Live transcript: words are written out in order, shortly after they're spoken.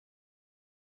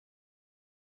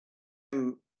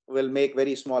will make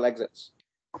very small exits,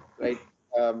 right?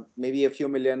 Maybe a few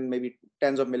million, maybe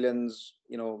tens of millions,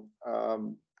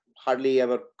 hardly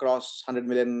ever cross 100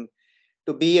 million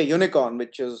to be a unicorn,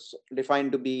 which is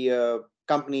defined to be a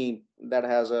company that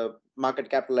has a market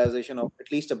capitalization of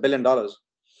at least $1 billion.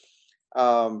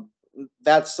 Um,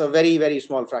 that's a very, very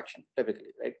small fraction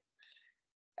typically, right?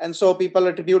 And so people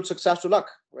attribute success to luck,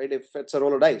 right? If it's a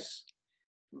roll of dice.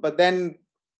 But then,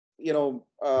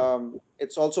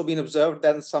 it's also been observed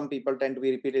that some people tend to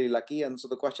be repeatedly lucky. And so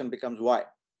the question becomes why?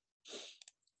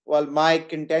 Well, my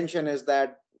contention is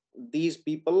that these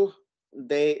people,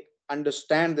 they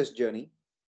understand this journey,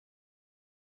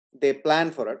 they plan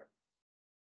for it,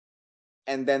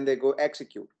 and then they go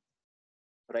execute,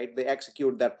 right? They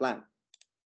execute that plan.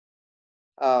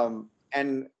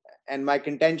 And my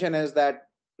contention is that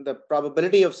the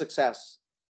probability of success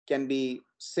can be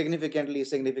significantly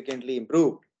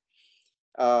improved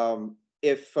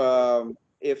if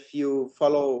you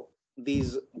follow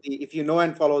if you know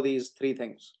and follow these three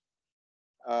things.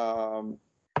 Um,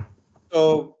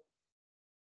 so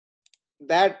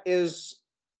that is,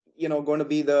 going to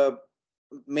be the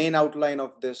main outline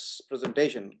of this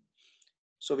presentation.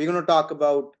 So we're going to talk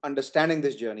about understanding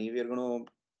this journey. We're going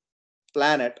to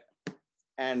plan it,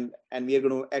 and we are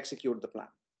going to execute the plan.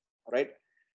 All right.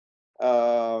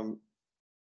 All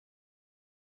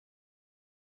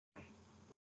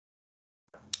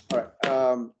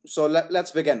right. So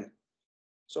let's begin.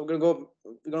 So we're going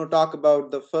to talk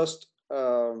about the first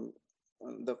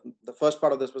the first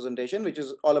part of this presentation, which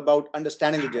is all about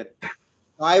understanding the journey.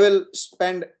 I will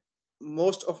spend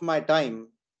most of my time,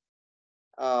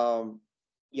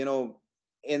 you know,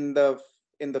 in the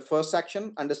first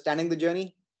section, understanding the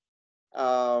journey,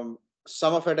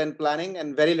 some of it in planning,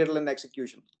 and very little in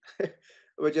execution,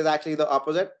 which is actually the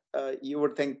opposite. You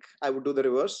would think I would do the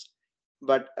reverse,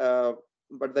 but the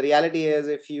reality is,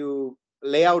 if you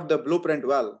lay out the blueprint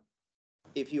well,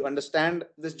 if you understand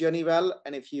this journey well,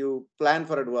 and if you plan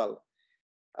for it well,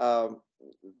 um,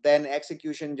 then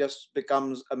execution just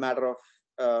becomes a matter of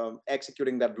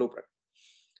executing that blueprint,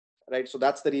 right? So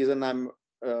that's the reason I'm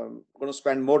going to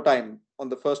spend more time on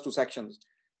the first two sections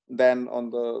than on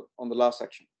the last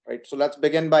section, right? So let's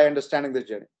begin by understanding this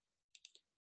journey.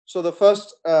 So the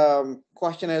first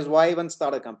question is, why even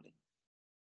start a company,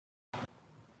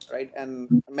 right?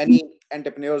 And many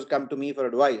entrepreneurs come to me for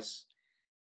advice,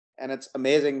 and it's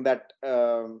amazing that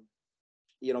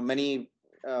many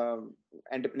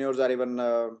entrepreneurs are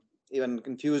even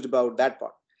confused about that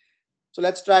part. So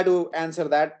let's try to answer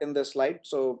that in this slide.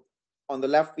 So on the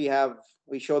left,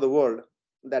 we show the world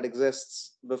that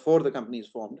exists before the company is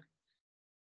formed.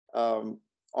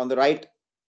 On the right,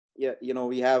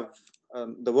 we have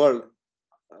the world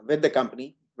with the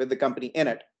company in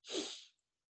it,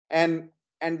 and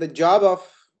the job of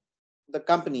the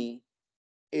company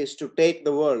is to take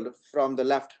the world from the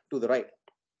left to the right,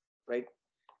 right?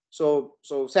 So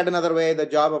said another way, the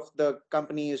job of the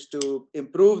company is to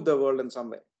improve the world in some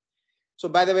way. So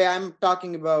by the way, I'm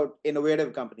talking about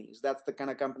innovative companies. That's the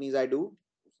kind of companies I do,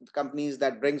 companies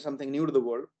that bring something new to the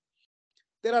world.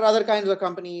 There are other kinds of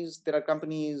companies. There are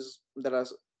companies that are,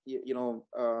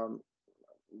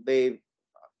 they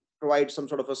provide some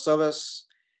sort of a service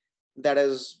that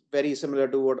is very similar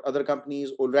to what other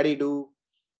companies already do,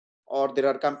 or there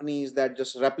are companies that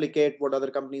just replicate what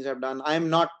other companies have done. I'm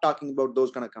not talking about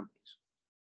those kind of companies.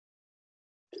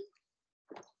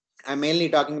 I'm mainly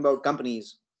talking about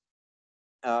companies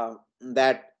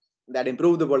that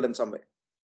improve the world in some way,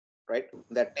 right?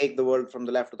 That take the world from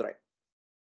the left to the right.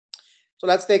 So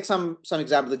let's take some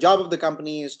examples. The job of the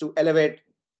company is to elevate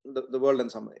the world in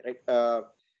some way, right?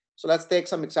 So let's take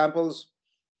some examples.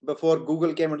 Before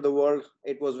Google came into the world,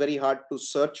 it was very hard to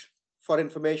search for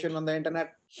information on the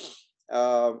internet,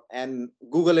 and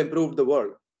Google improved the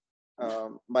world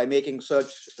by making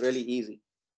search really easy.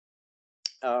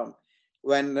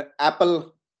 When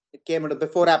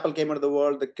before Apple came into the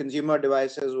world, the consumer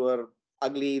devices were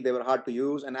ugly, they were hard to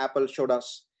use, and Apple showed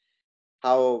us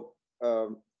how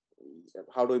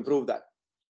to improve that.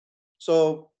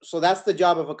 So that's the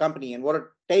job of a company, and what it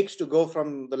takes to go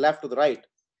from the left to the right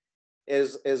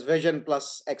is vision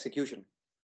plus execution.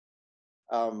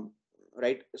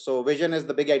 Right? So vision is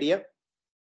the big idea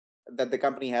that the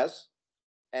company has,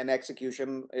 and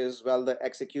execution is, well, the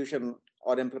execution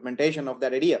or implementation of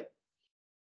that idea.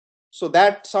 So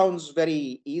that sounds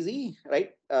very easy,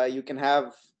 right? You can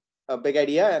have a big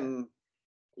idea and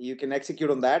you can execute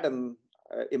on that and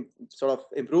sort of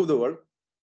improve the world.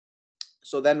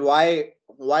 So then why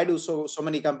do so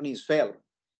many companies fail?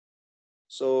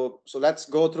 So let's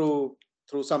go through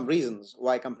some reasons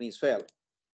why companies fail.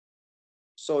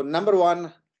 So number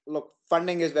one, look,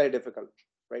 funding is very difficult,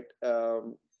 right?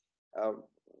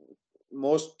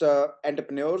 Most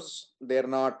entrepreneurs, they're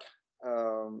not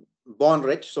born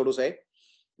rich, so to say.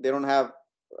 They don't have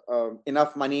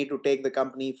enough money to take the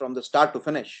company from the start to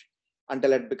finish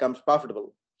until it becomes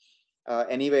profitable.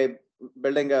 Anyway,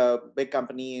 building a big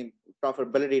company,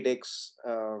 profitability takes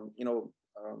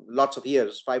lots of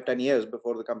years, 5-10 years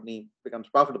before the company becomes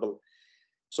profitable.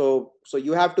 So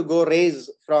you have to go raise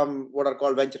from what are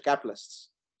called venture capitalists.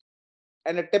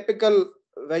 And a typical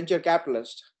venture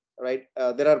capitalist, right?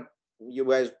 There are, you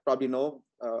guys probably know,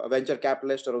 a venture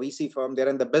capitalist or a VC firm. They're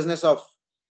in the business of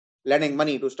lending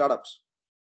money to startups.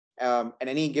 And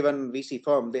any given VC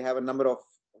firm, they have a number of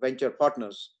venture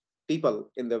partners, people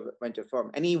in the venture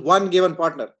firm. Any one given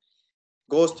partner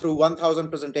goes through 1,000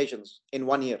 presentations in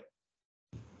 1 year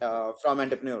from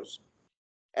entrepreneurs,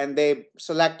 and they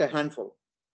select a handful,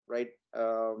 right?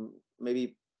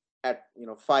 Maybe at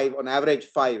 5 on average,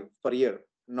 5 per year,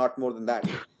 not more than that.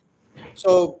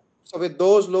 So with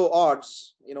those low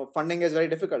odds, funding is very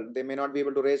difficult. They may not be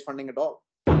able to raise funding at all.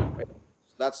 Right?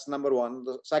 That's number one.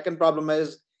 The second problem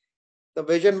is the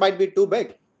vision might be too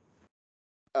big.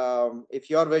 If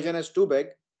your vision is too big,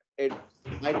 it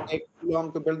might take too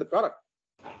long to build the product.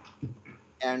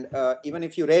 And even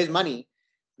if you raise money,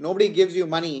 nobody gives you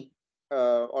money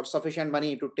or sufficient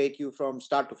money to take you from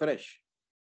start to finish.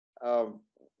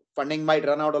 Funding might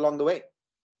run out along the way.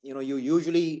 You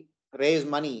usually raise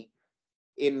money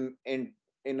in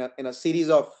a series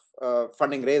of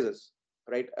funding raises,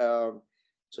 right?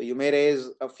 So you may raise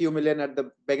a few million at the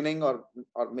beginning, or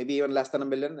maybe even less than $1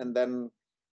 million, and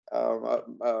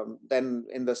then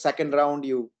in the second round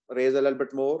you raise a little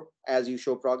bit more as you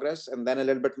show progress, and then a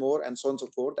little bit more, and so on and so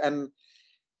forth. And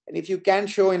if you can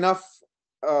show enough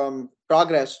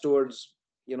progress towards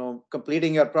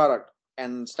completing your product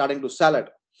and starting to sell it,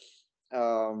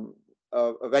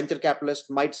 a venture capitalist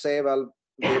might say, well,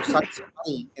 they've sunk some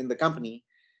money in the company.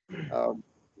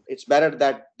 It's better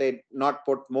that they not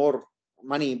put more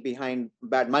money behind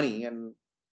bad money and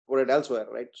put it elsewhere,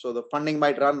 right? So the funding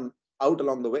might run out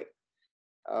along the way.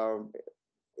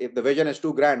 If the vision is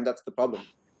too grand, that's the problem.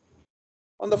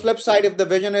 On the flip side, if the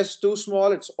vision is too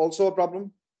small, it's also a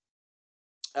problem,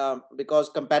 because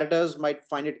competitors might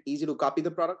find it easy to copy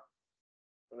the product,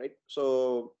 right?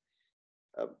 So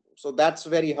that's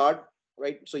very hard,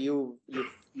 right? So you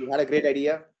had a great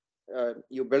idea,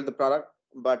 you build the product,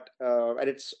 but and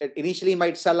it initially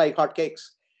might sell like hotcakes,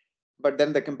 but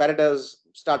then the competitors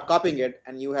start copying it,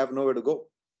 and you have nowhere to go.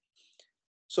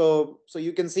 So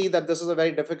you can see that this is a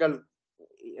very difficult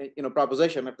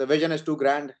proposition. If the vision is too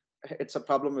grand, it's a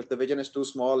problem. If the vision is too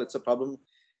small, it's a problem.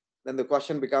 Then the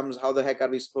question becomes, how the heck are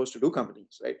we supposed to do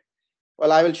companies, right?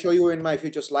 Well, I will show you in my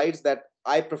future slides that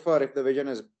I prefer if the vision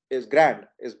is grand,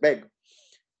 is big,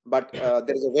 but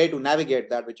there is a way to navigate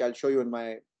that, which I'll show you in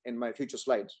my future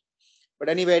slides. But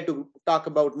anyway, to talk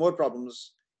about more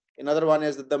problems, another one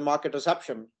is that the market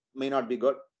reception may not be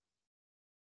good.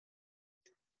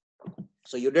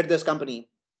 So you did this company,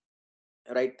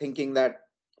 right, thinking that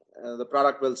the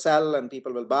product will sell and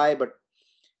people will buy, but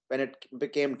when it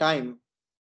became time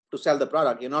to sell the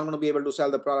product, you're not going to be able to sell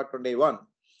the product on day one.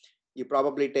 You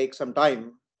probably take some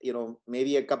time,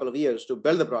 maybe a couple of years to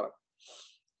build the product.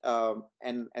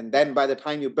 And then by the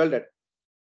time you build it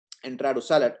and try to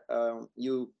sell it,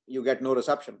 you get no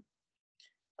reception.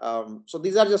 So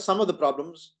these are just some of the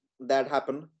problems that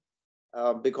happen,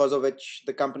 because of which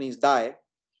the companies die.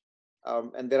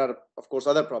 And there are, of course,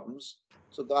 other problems.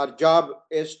 So our job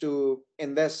is to,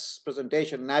 in this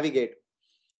presentation, navigate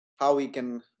how we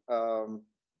can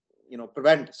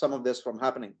prevent some of this from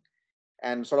happening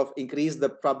and sort of increase the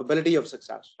probability of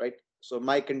success, right? So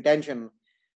my contention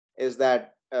is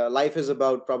that life is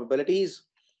about probabilities.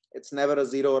 It's never a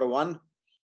 0 or a 1.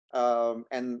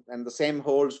 And the same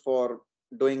holds for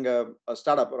doing a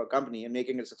startup or a company and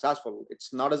making it successful.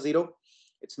 It's not a 0.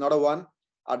 It's not a 1.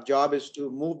 Our job is to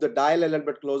move the dial a little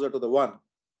bit closer to the 1,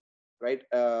 right?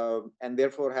 And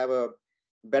therefore have a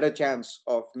better chance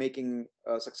of making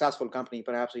a successful company,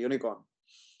 perhaps a unicorn.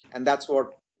 And that's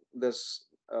what this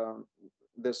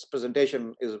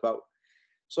presentation is about.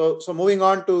 So moving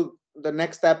on to the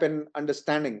next step in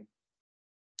understanding.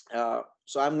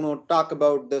 So I'm going to talk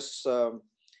about this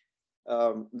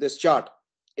this chart.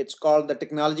 It's called the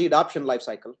technology adoption life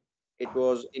cycle. It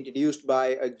was introduced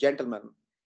by a gentleman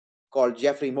called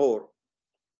Jeffrey Moore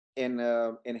in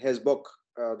his book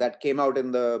that came out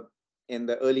in the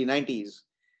early 90s.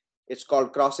 It's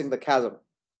called Crossing the Chasm,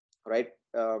 right?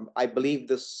 I believe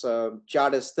this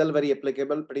chart is still very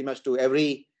applicable pretty much to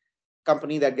every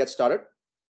company that gets started.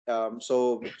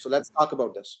 So let's talk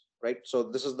about this, right? So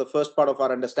this is the first part of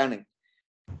our understanding.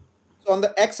 on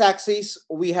the x-axis,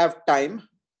 we have time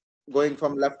going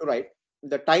from left to right.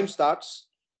 The time starts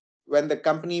when the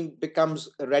company becomes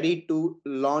ready to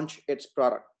launch its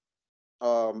product,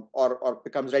 or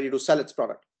becomes ready to sell its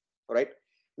product, right?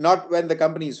 Not when the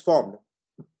company is formed.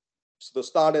 So the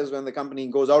start is when the company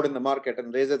goes out in the market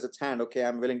and raises its hand, okay,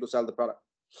 I'm willing to sell the product.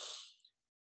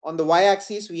 On the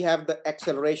y-axis, we have the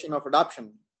acceleration of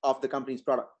adoption of the company's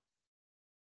product.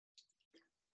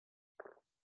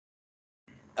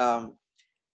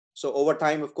 So over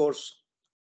time, of course,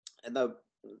 the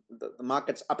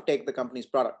markets uptake the company's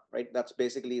product, right? That's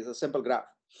basically a simple graph.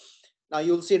 Now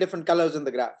you'll see different colors in the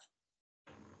graph,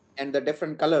 and the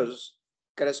different colors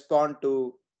correspond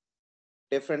to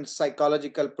different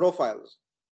psychological profiles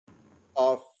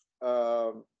of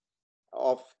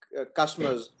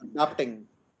customers adopting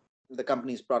the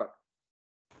company's product.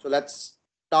 So let's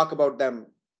talk about them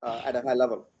at a high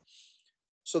level.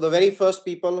 So the very first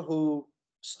people who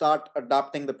start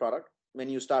adopting the product when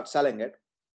you start selling it,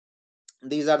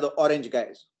 these are the orange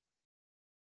guys.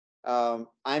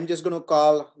 I'm just going to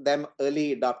call them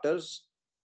early adopters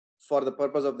for the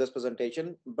purpose of this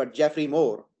presentation. But Geoffrey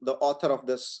Moore, the author of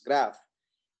this graph,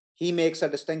 he makes a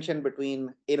distinction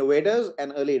between innovators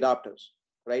and early adopters,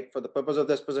 right? For the purpose of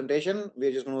this presentation,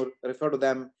 we're just going to refer to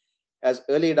them as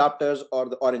early adopters or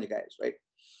the orange guys, right?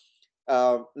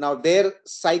 Now, their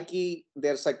psyche,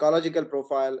 their psychological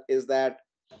profile is that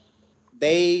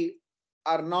they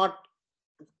are not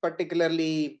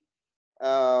particularly,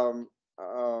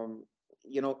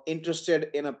 interested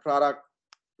in a product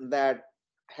that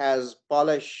has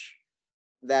polish,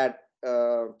 that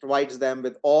provides them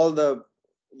with all the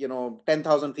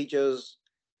 10,000 features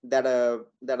that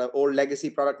a old legacy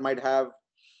product might have.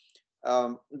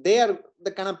 They are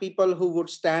the kind of people who would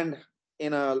stand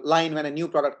in a line when a new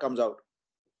product comes out,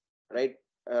 right?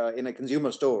 In a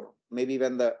consumer store, maybe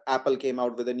when the Apple came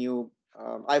out with a new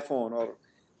iPhone or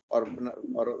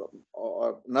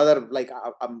another, like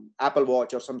Apple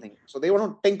Watch or something. So they want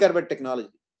to tinker with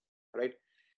technology, right?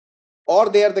 Or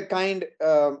they are the kind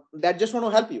that just want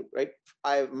to help you, right?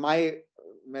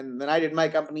 When I did my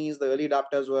companies, the early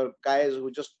adopters were guys who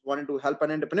just wanted to help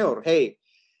an entrepreneur. Hey,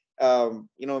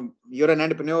 you're an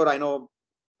entrepreneur. I know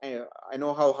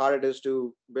how hard it is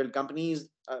to build companies.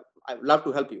 I'd love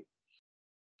to help you,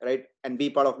 right? And be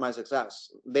part of my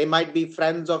success. They might be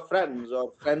friends of friends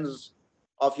or friends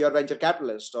of your venture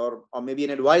capitalist, or maybe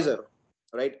an advisor,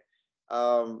 right?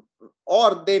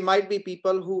 Or they might be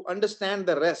people who understand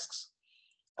the risks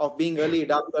of being early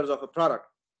adopters of a product,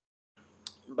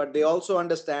 but they also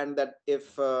understand that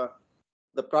if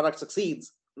the product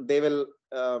succeeds, they will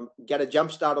get a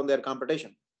jump start on their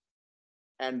competition.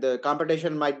 And the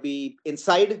competition might be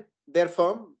inside their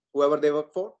firm, whoever they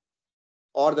work for,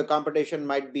 or the competition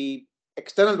might be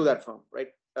external to that firm, right?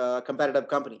 Competitive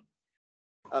company.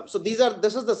 So this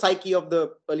is the psyche of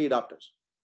the early adopters,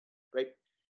 right?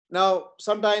 Now,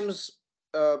 sometimes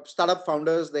startup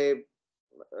founders, they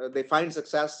find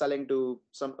success selling to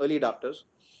some early adopters,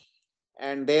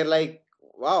 and they're like,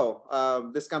 wow,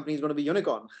 this company is going to be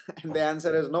unicorn. And the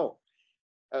answer is no.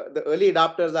 The early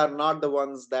adopters are not the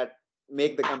ones that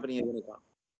make the company a unicorn.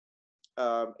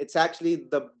 It's actually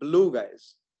the blue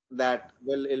guys that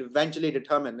will eventually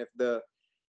determine if the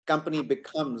company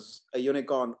becomes a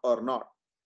unicorn or not.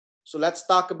 So let's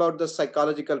talk about the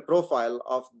psychological profile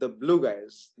of the blue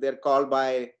guys. They're called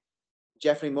by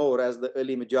Geoffrey Moore as the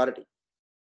early majority.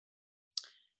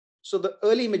 So the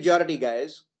early majority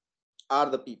guys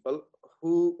are the people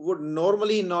who would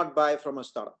normally not buy from a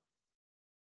startup.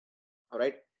 All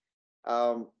right.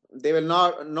 They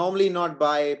will normally not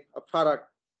buy a product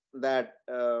that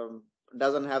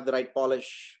doesn't have the right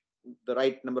polish, the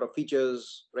right number of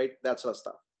features, right? That sort of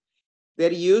stuff.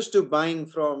 They're used to buying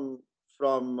from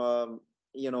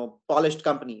polished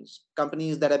companies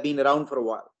that have been around for a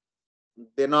while.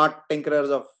 They're not tinkerers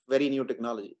of very new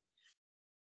technology.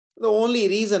 The only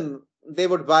reason they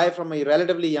would buy from a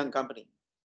relatively young company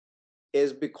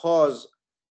is because,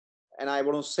 and I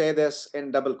want to say this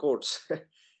in double quotes,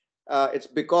 it's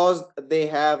because they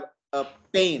have a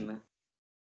pain.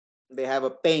 They have a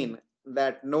pain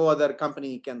that no other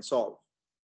company can solve,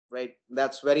 right?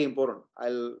 That's very important.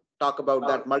 I'll talk about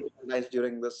that multiple times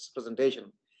during this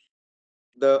presentation.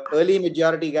 The early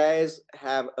majority guys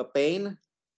have a pain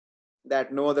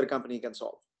that no other company can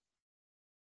solve.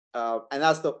 And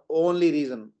that's the only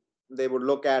reason they would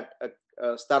look at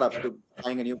a startup to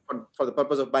buying for the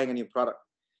purpose of buying a new product.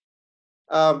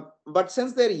 But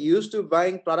since they're used to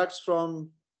buying products from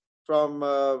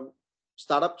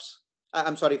startups,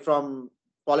 from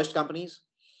polished companies,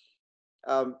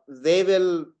 they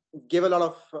will give a lot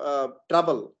of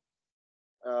trouble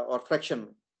or friction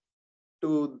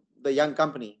to the young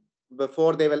company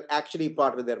before they will actually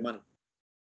part with their money,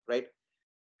 right?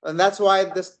 And that's why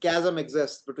this chasm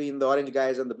exists between the orange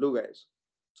guys and the blue guys.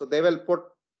 So they will put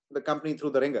the company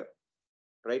through the ringer,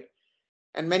 right?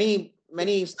 And many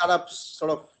startups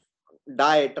sort of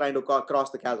die trying to cross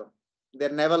the chasm. They're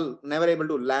never able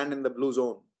to land in the blue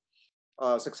zone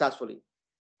successfully.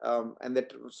 And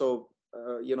that so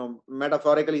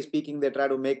metaphorically speaking, they try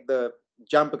to make the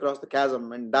jump across the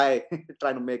chasm and die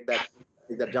trying to make that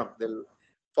jump. They'll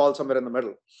fall somewhere in the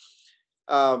middle.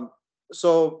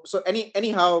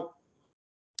 Anyhow,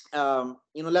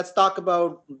 let's talk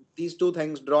about these two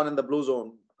things drawn in the blue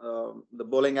zone, the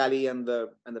bowling alley and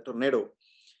the tornado.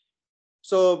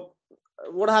 So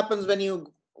what happens when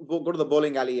you go to the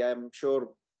bowling alley? I'm sure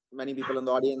many people in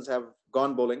the audience have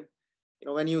gone bowling.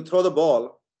 When you throw the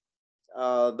ball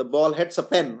hits a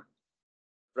pin,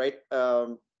 right?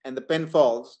 And the pin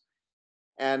falls,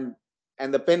 and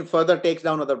the pin further takes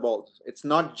down other balls. It's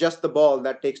not just the ball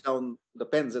that takes down the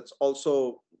pins, it's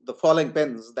also the falling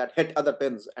pins that hit other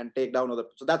pins and take down other.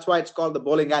 So that's why it's called the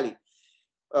bowling alley.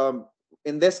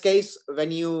 In this case,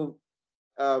 when you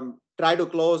try to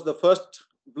close the first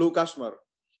blue customer,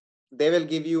 they will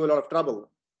give you a lot of trouble.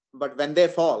 But when they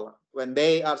fall, when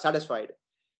they are satisfied,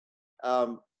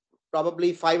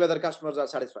 probably 5 other customers are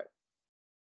satisfied,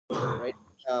 right?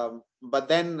 But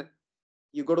then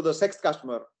you go to the 6th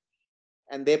customer,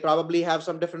 and they probably have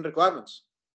some different requirements.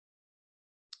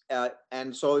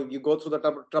 And so you go through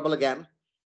the trouble again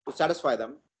to satisfy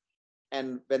them.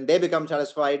 And when they become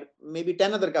satisfied, maybe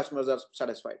 10 other customers are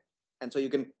satisfied. And so you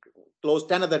can close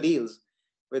 10 other deals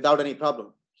without any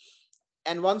problem.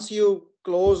 And once you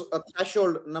close a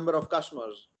threshold number of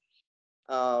customers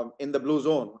in the blue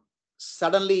zone,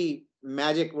 suddenly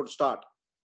magic would start.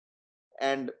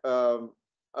 And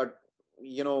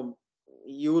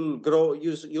you'll grow.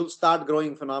 You'll start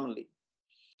growing phenomenally.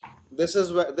 This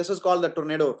is called the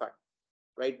tornado effect,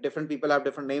 right? Different people have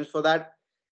different names for that.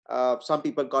 Some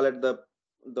people call it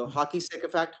the hockey stick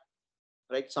effect,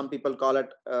 right? Some people call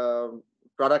it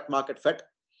product market fit.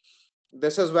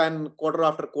 This is when quarter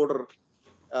after quarter,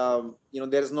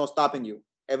 there is no stopping you.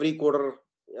 Every quarter,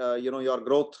 your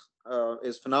growth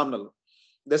is phenomenal.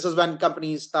 This is when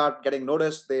companies start getting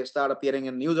noticed. They start appearing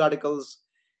in news articles.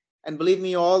 And believe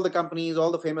me, all the companies,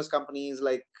 all the famous companies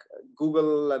like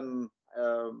Google and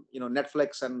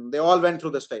Netflix, and they all went through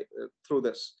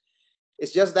this.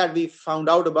 It's just that we found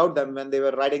out about them when they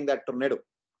were riding that tornado,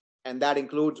 and that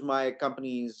includes my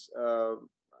companies,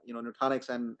 Nutanix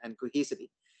and Cohesity.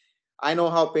 I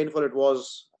know how painful it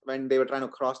was when they were trying to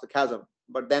cross the chasm,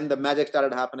 but then the magic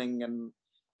started happening, and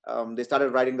they started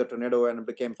riding the tornado, and it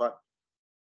became fun.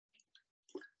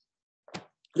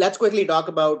 Let's quickly talk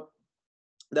about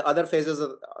the other phases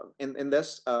in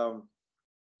this.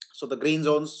 So the green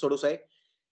zones, so to say.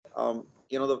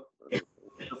 The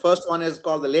first one is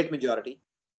called the late majority.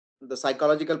 The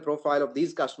psychological profile of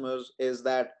these customers is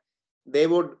that they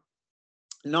would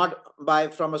not buy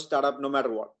from a startup no matter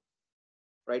what,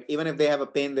 right? Even if they have a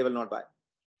pain, they will not buy.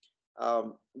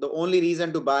 The only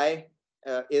reason to buy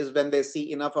is when they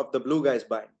see enough of the blue guys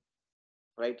buying,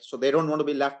 right? So they don't want to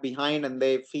be left behind, and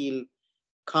they feel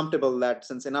comfortable that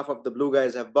since enough of the blue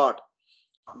guys have bought,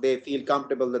 they feel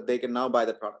comfortable that they can now buy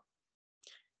the product.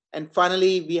 And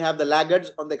finally, we have the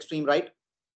laggards on the extreme right.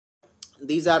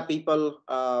 These are people,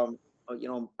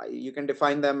 you can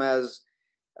define them as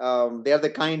they are the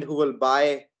kind who will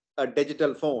buy a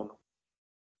digital phone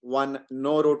when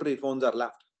no rotary phones are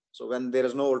left. So when there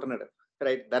is no alternative,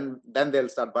 right, then they'll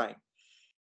start buying.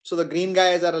 So the green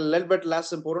guys are a little bit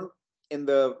less important in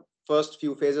the first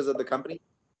few phases of the company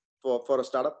for a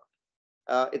startup.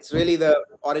 It's really the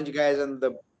orange guys and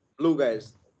the blue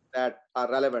guys that are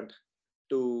relevant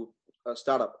to a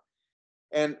startup.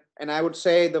 And I would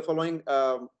say the following: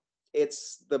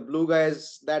 it's the blue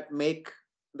guys that make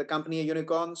the company a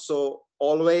unicorn. So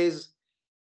always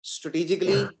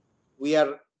strategically, we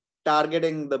are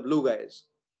targeting the blue guys.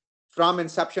 From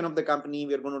inception of the company,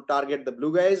 we are going to target the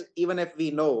blue guys, even if we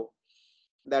know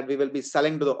that we will be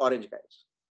selling to the orange guys,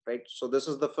 right? So this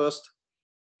is the first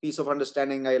piece of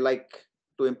understanding I like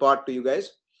to impart to you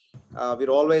guys. We're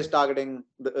always targeting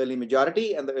the early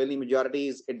majority, and the early majority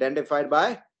is identified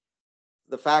by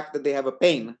the fact that they have a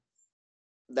pain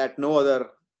that no other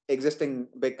existing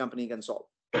big company can solve.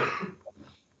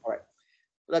 All right,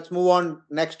 let's move on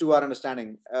next to our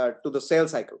understanding to the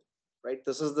sales cycle, right?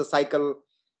 This is the cycle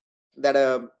that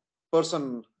a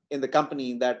person in the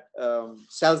company that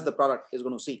sells the product is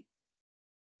going to see.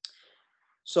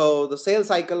 So the sales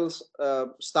cycles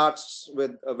starts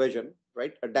with a vision,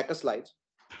 right? A deck of slides.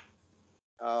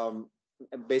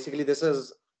 Basically, this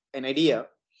is an idea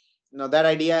Now that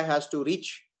idea has to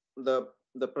reach the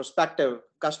prospective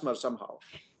customer somehow.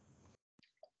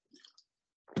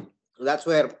 So that's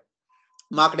where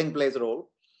marketing plays a role.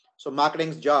 So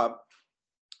marketing's job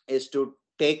is to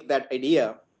take that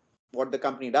idea, what the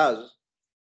company does,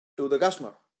 to the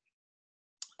customer.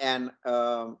 And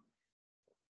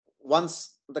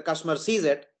once the customer sees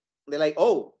it, they're like,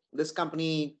 oh, this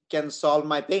company can solve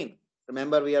my pain.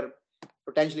 Remember, we are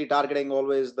potentially targeting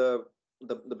always the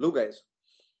blue guys.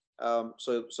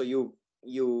 So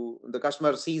the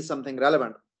customer sees something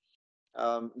relevant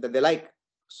that they like.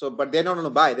 So, but they're not going to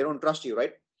buy. They don't trust you,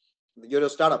 right? You're a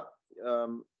startup.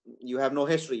 You have no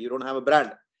history. You don't have a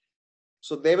brand.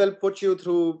 So they will put you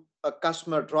through a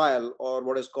customer trial, or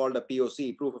what is called a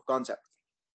POC, proof of concept.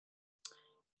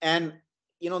 And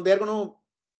they're going to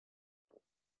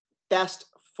test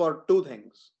for two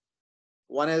things.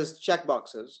 One is check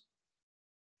boxes,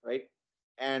 right?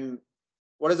 And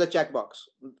what is a checkbox?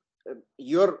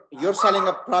 You're selling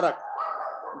a product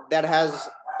that has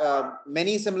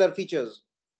many similar features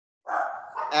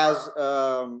as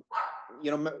a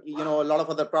lot of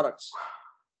other products,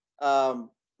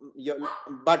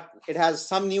 but it has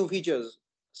some new features,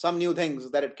 some new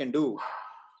things that it can do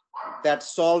that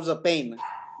solves a pain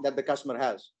that the customer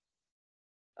has.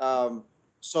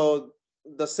 So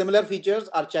the similar features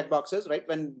are checkboxes, right?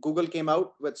 When Google came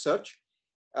out with search,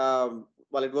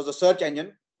 well, it was a search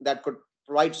engine that could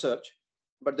provide search,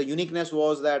 but the uniqueness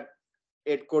was that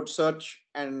it could search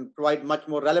and provide much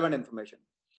more relevant information.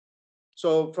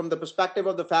 So from the perspective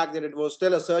of the fact that it was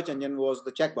still a search engine, was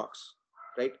the checkbox,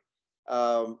 right?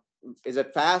 Is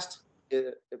it fast,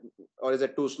 or is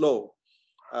it too slow?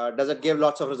 Does it give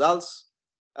lots of results?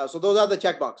 So those are the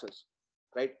checkboxes,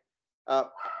 right?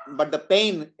 But the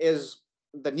pain is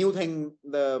the new thing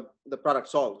the product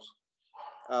solves.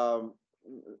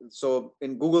 So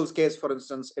in Google's case, for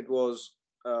instance, it was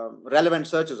relevant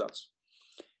search results,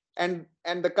 and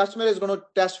the customer is going to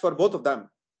test for both of them.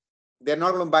 They're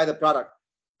not going to buy the product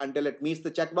until it meets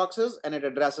the checkboxes and it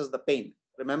addresses the pain.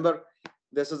 Remember,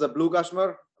 this is a blue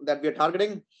customer that we're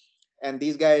targeting, and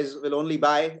these guys will only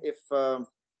buy if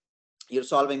you're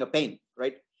solving a pain,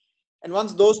 right? And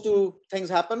once those two things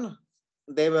happen,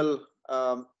 they will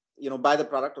buy the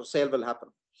product, or sale will happen.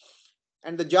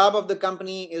 And the job of the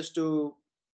company is to,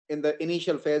 in the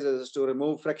initial phases, is to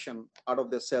remove friction out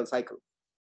of the sales cycle.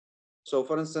 So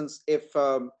for instance, if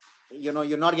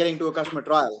you're not getting to a customer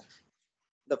trial,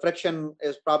 the friction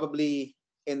is probably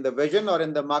in the vision or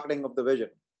in the marketing of the vision,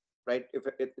 right? If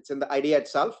it's in the idea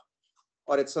itself,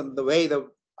 or it's on the way the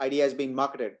idea is being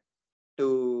marketed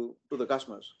to the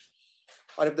customers.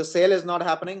 Or if the sale is not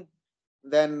happening,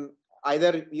 then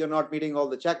either you're not meeting all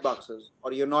the check boxes,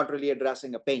 or you're not really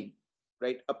addressing a pain,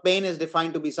 right? A pain is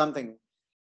defined to be something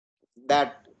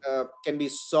that can be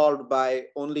solved by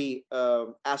only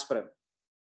aspirin,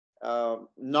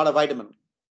 not a vitamin,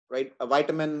 right? A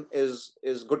vitamin is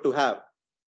good to have.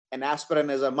 An aspirin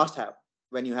is a must-have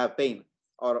when you have pain,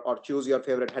 or choose your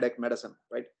favorite headache medicine,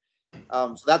 right?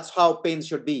 So that's how pains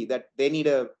should be, that they need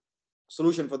a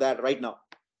solution for that right now,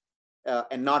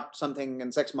 and not something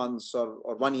in 6 months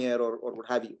or 1 year or what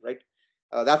have you, right?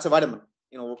 That's a vitamin.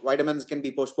 Vitamins can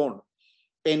be postponed.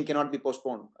 Pain cannot be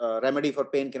postponed. Remedy for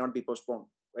pain cannot be postponed,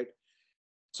 right?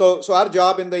 So our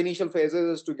job in the initial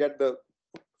phases is to get the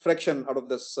friction out of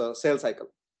this sales cycle.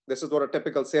 This is what a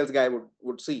typical sales guy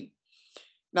would see.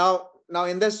 Now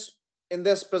in this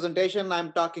presentation,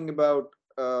 I'm talking about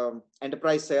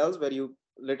enterprise sales, where you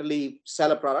literally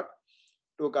sell a product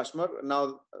to a customer.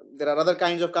 Now there are other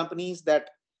kinds of companies that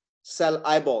sell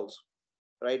eyeballs,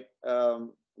 right?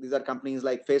 These are companies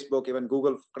like Facebook, even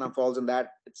Google kind of falls in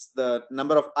that. It's the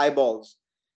number of eyeballs,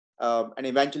 and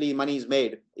eventually money is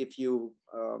made if you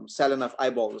sell enough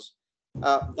eyeballs.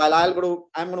 While I'm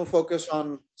going to focus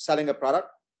on selling a product.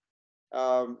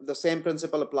 The same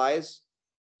principle applies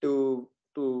to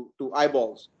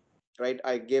eyeballs, right?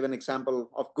 I gave an example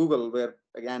of Google, where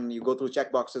again you go through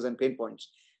checkboxes and pain points.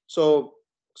 So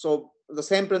the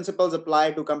same principles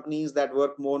apply to companies that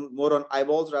work more on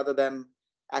eyeballs rather than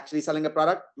actually selling a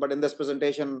product. But in this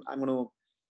presentation, I'm going to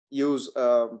use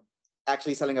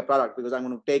actually selling a product, because I'm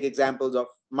going to take examples of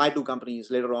my two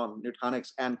companies later on,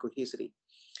 Nutanix and Cohesity.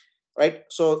 Right.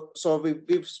 So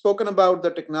we've spoken about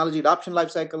the technology adoption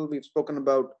lifecycle. We've spoken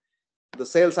about the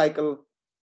sales cycle.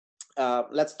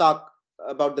 Let's talk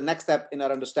about the next step in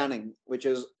our understanding, which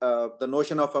is the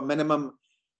notion of a minimum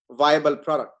viable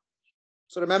product.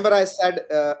 So remember, I said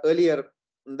earlier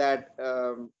that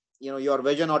your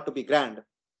vision ought to be grand,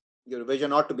 your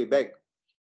vision ought to be big.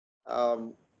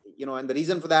 And the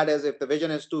reason for that is, if the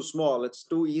vision is too small, it's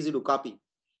too easy to copy,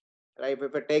 right?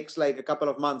 If it takes like a couple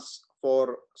of months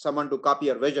for someone to copy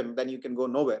your vision, then you can go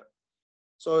nowhere.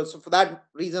 So for that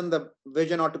reason, the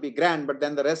vision ought to be grand, but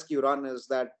then the risk you run is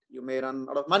that you may run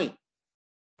out of money.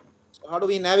 So how do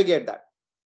we navigate that,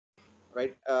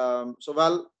 right?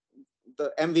 Well,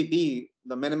 the MVP,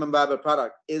 the minimum viable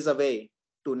product, is a way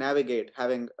to navigate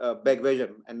having a big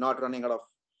vision and not running out of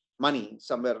money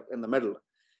somewhere in the middle.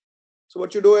 So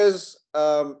what you do is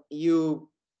you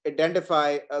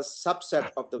identify a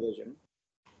subset of the vision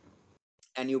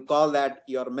and you call that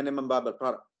your minimum viable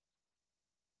product.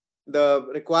 The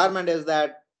requirement is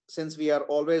that since we are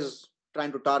always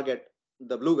trying to target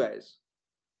the blue guys,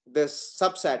 this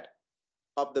subset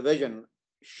of the vision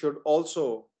should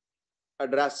also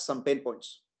address some pain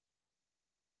points,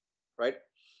 right?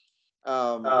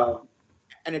 Um,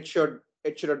 and it should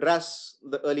address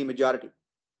the early majority.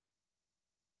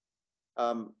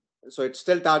 So it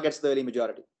still targets the early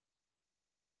majority.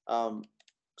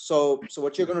 So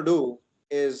what you're going to do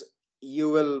is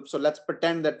so let's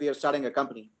pretend that we are starting a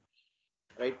company,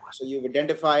 right? So you've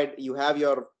identified, you have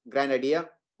your grand idea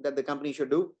that the company should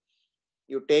do.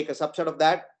 You take a subset of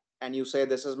that and you say,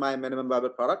 this is my minimum viable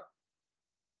product.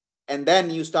 And then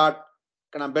you start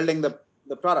kind of building the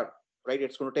product, right?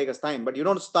 It's going to take us time, but you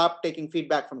don't stop taking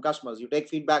feedback from customers. You take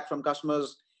feedback from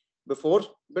customers before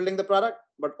building the product,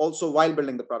 but also while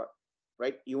building the product,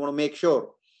 right? You want to make sure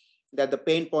that the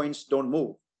pain points don't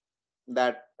move,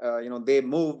 that they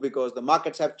move because the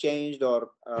markets have changed or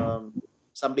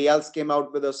somebody else came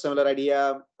out with a similar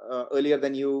idea earlier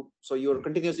than you. So you're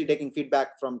continuously taking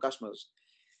feedback from customers.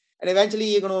 And eventually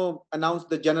you're going to announce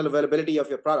the general availability of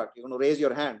your product. You're going to raise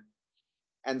your hand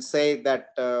and say that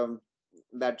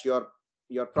that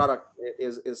your product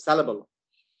is sellable.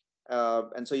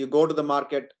 And so you go to the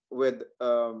market with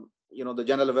the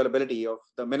general availability of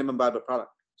the minimum viable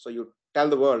product. So you tell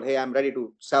the world, hey, I'm ready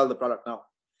to sell the product now.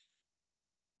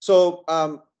 So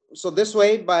this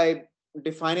way, by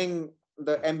defining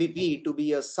the MVP to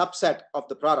be a subset of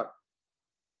the product,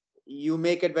 you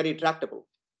make it very tractable.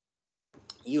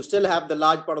 You still have the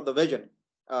large part of the vision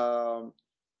to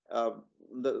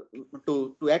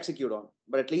execute on,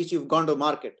 but at least you've gone to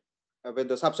market with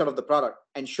the subset of the product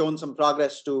and shown some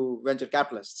progress to venture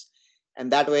capitalists,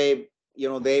 and that way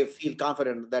they feel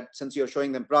confident that since you're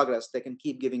showing them progress, they can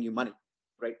keep giving you money,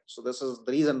 right? So this is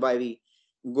the reason why we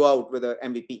go out with a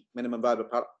MVP, minimum viable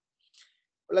product.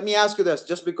 But let me ask you this: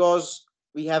 just because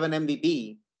we have an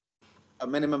MVP, a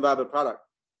minimum viable product,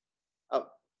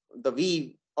 the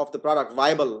V of the product,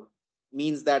 viable,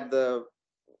 means that the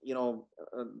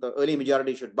early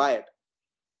majority should buy it.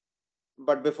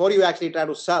 But before you actually try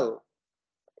to sell,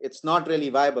 it's not really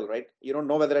viable, right? You don't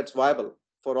know whether it's viable.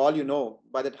 For all you know,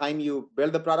 by the time you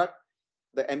build the product,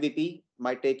 the MVP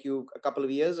might take you a couple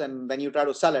of years, and then you try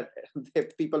to sell it,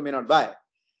 people may not buy.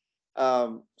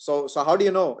 So how do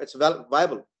you know it's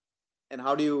viable, and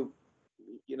how do you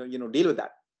deal with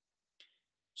that?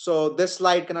 So this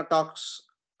slide kind of talks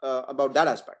about that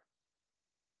aspect.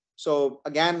 So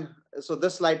again,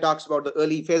 this slide talks about the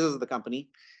early phases of the company,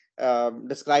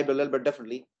 described a little bit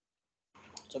differently.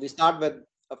 So we start with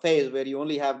a phase where you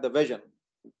only have the vision,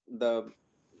 the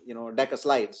deck of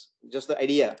slides, just the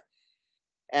idea.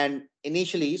 And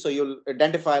initially, so you'll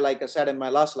identify, like I said in my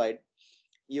last slide,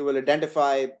 you will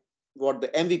identify what the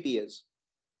MVP is,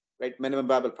 right? Minimum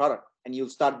viable product, and you'll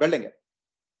start building it.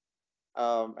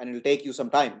 And it'll take you some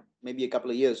time, maybe a couple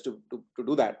of years to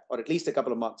do that, or at least a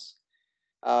couple of months.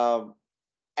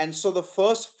 And so the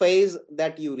first phase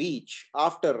that you reach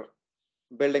after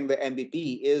building the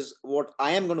MVP is what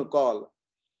I am going to call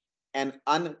an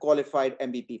unqualified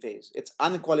MVP phase. It's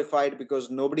unqualified because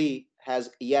nobody has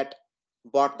yet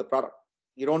bought the product.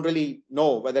 You don't really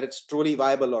know whether it's truly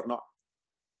viable or not.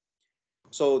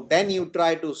 So then you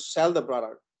try to sell the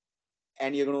product,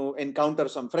 and you're going to encounter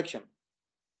some friction.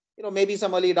 Maybe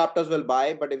some early adopters will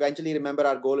buy, but eventually, remember,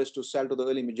 our goal is to sell to the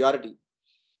early majority.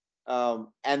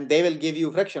 And they will give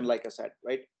you friction, like I said,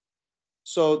 right?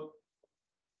 So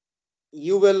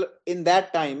you will, in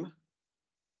that time,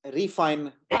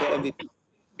 refine the MVP,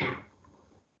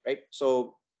 right?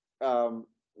 So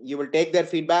you will take their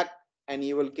feedback and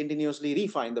you will continuously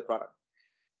refine the product.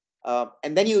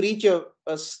 And then you reach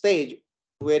a stage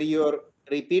where you're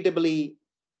repeatably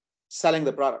selling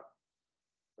the product,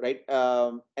 right?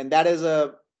 And that is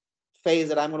a phase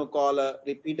that I'm going to call a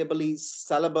repeatably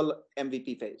sellable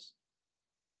MVP phase.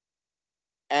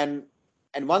 And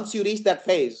once you reach that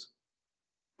phase,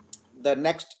 the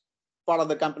next part of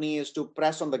the company is to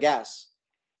press on the gas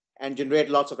and generate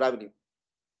lots of revenue,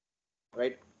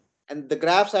 right? And the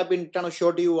graphs I've been trying to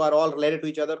show to you are all related to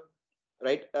each other,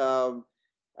 right?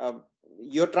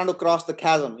 You're trying to cross the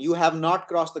chasm. You have not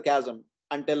crossed the chasm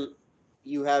until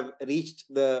you have reached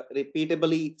the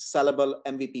repeatably sellable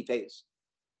MVP phase.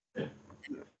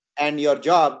 And your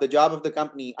job, the job of the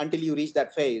company, until you reach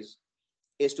that phase,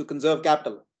 is to conserve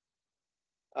capital,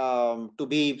 to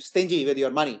be stingy with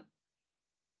your money.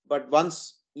 But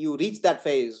once you reach that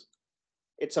phase,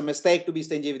 it's a mistake to be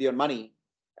stingy with your money.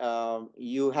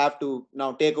 You have to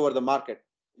now take over the market,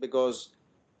 because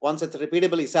once it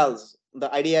repeatably sells,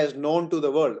 the idea is known to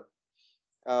the world,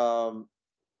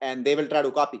 and they will try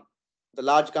to copy. The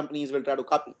large companies will try to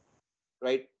copy,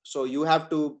 right? So you have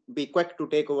to be quick to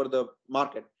take over the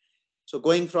market. So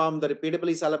going from the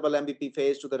repeatably sellable MVP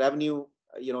phase to the revenue,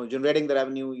 generating the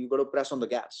revenue, you got to press on the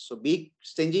gas. So be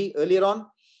stingy earlier on,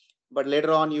 but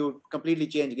later on you completely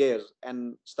change gears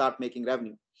and start making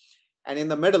revenue. And in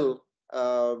the middle,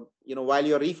 while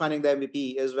you're refining the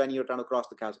MVP is when you're trying to cross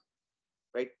the chasm,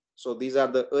 right? So these are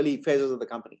the early phases of the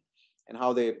company and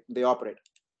how they operate.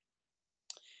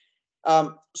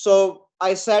 So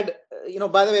I said,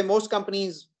 by the way, most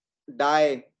companies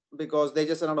die because they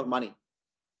just run out of money.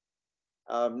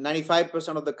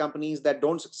 95% of the companies that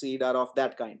don't succeed are of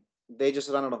that kind. They just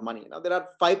run out of money. Now there are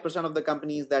 5% of the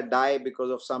companies that die because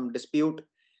of some dispute,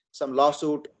 some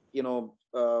lawsuit, and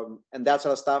that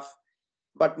sort of stuff.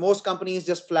 But most companies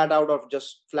just flat out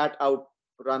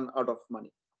run out of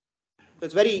money. So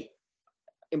it's very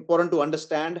important to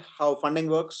understand how funding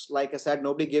works. Like I said,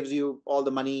 nobody gives you all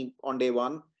the money on day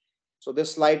one. So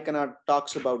this slide kind of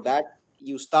talks about that.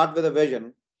 You start with a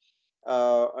vision,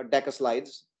 a deck of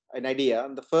slides, an idea,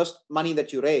 and the first money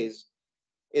that you raise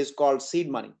is called seed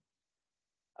money.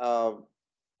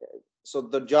 So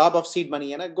the job of seed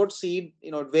money, and a good seed,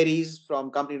 it varies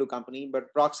from company to company, but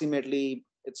approximately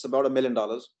it's about $1 million.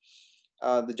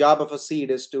 The job of a seed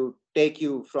is to take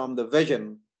you from the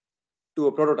vision to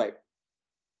a prototype.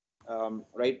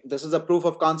 Right? This is a proof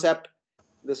of concept.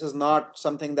 This is not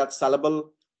something that's sellable,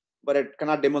 but it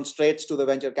cannot demonstrates to the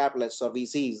venture capitalists or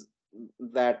VCs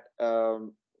that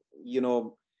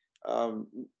you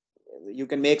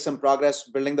can make some progress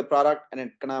building the product, and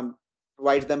it kind of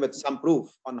provides them with some proof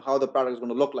on how the product is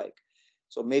going to look like.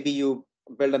 So maybe you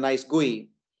build a nice GUI,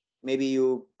 maybe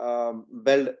you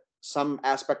build some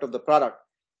aspect of the product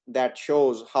that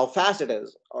shows how fast it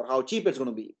is or how cheap it's going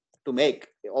to be to make,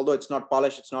 although it's not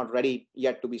polished, it's not ready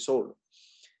yet to be sold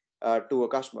to a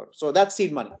customer. So that's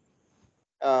seed money.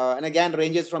 And again,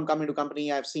 ranges from company to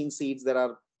company. I've seen seeds that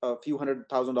are a few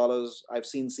 $100,000. I've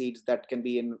seen seeds that can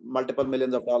be in multiple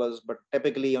millions of dollars, but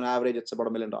typically on average, it's about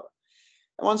 $1 million.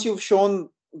 And once you've shown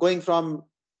going from,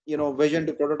 vision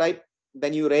to prototype,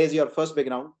 then you raise your first big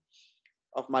round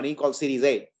of money called Series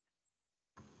A.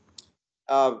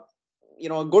 A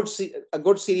good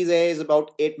Series A is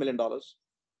about $8 million,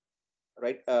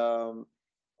 right?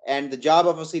 And the job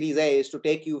of a Series A is to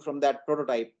take you from that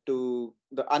prototype to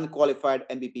the unqualified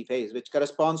MVP phase, which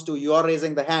corresponds to you are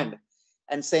raising the hand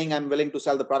and saying, I'm willing to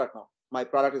sell the product now. My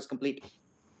product is complete.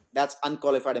 That's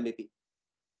unqualified MVP.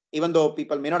 Even though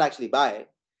people may not actually buy,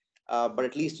 but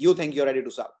at least you think you're ready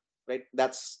to sell, right?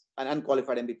 That's an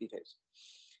unqualified MVP phase.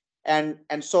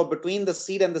 And so between the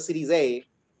seed and the Series A,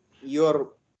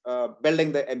 you're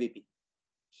building the MVP.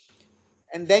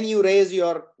 And then you raise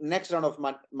your next round of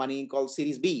money called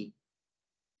Series B.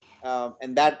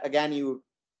 And that, again, you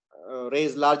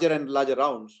raise larger and larger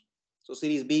rounds. So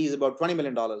Series B is about $20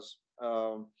 million.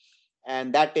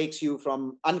 And that takes you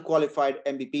from unqualified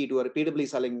MVP to a repeatably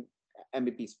selling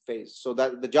MVP phase. So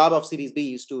that the job of Series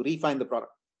B is to refine the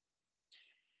product.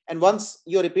 And once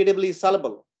you're repeatably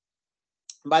sellable,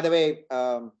 by the way,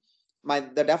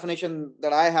 the definition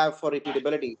that I have for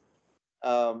repeatability,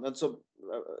 and so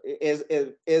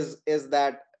is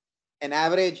that an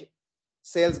average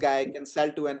sales guy can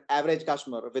sell to an average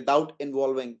customer without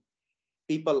involving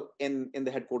people in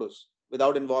the headquarters,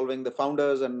 without involving the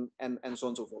founders and so on and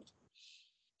so forth.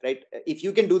 Right? If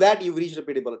you can do that, you've reached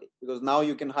repeatability, because now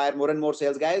you can hire more and more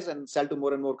sales guys and sell to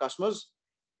more and more customers.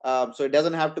 So it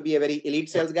doesn't have to be a very elite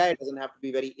sales guy. It doesn't have to be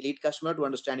a very elite customer to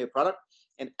understand your product.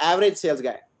 An average sales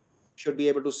guy should be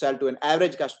able to sell to an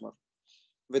average customer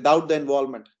without the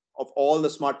involvement of all the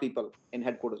smart people in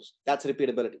headquarters. That's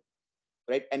repeatability,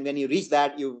 right? And when you reach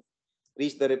that, you've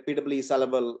reached the repeatably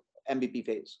sellable MVP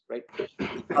phase, right?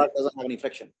 The product doesn't have any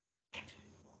friction.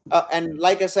 And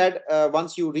like I said,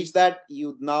 once you reach that,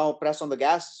 you now press on the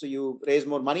gas. So you raise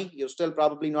more money. You're still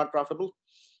probably not profitable.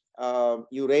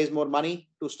 You raise more money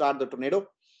to start the tornado.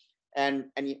 And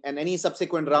any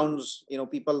subsequent rounds,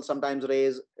 people sometimes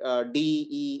raise D,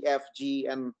 E, F, G,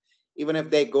 and even if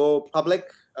they go public,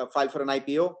 file for an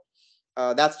IPO,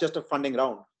 that's just a funding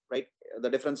round, right? The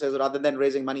difference is, rather than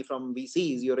raising money from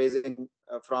VCs, you're raising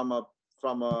from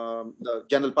the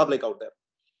general public out there.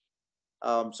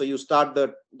 So you start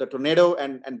the tornado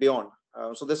and beyond.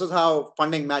 So this is how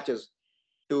funding matches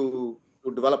to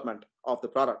development of the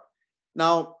product.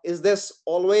 Now, is this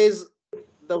always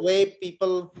the way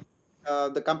people,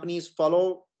 the companies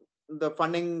follow the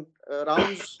funding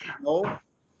rounds? No,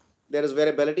 there is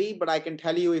variability, but I can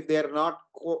tell you if they're not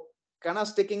kind of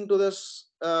sticking to this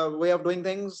way of doing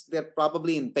things, they're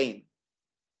probably in pain.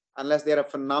 Unless they're a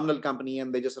phenomenal company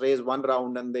and they just raise one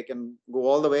round and they can go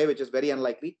all the way, which is very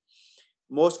unlikely.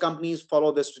 Most companies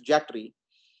follow this trajectory,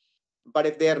 but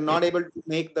if they are not able to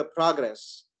make the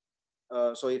progress,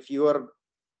 so if you are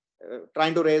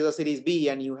trying to raise a Series B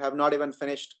and you have not even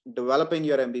finished developing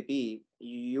your MVP,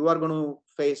 you are going to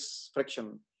face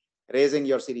friction raising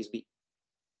your Series B.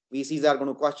 VCs are going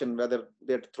to question whether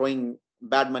they're throwing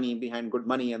bad money behind good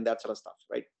money and that sort of stuff,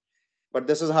 right? But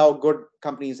this is how good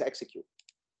companies execute.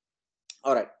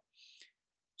 All right.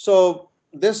 So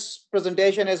this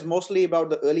presentation is mostly about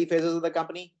the early phases of the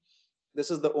company. This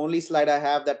is the only slide I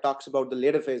have that talks about the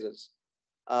later phases.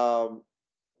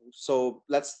 So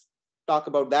let's talk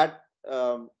about that.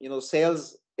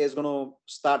 Sales is going to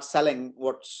start selling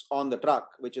what's on the truck,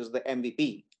 which is the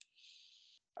MVP.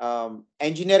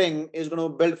 Engineering is going to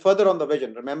build further on the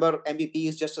vision. Remember, MVP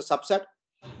is just a subset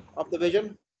of the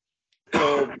vision.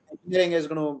 So engineering is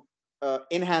going to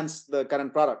enhance the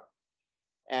current product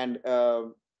and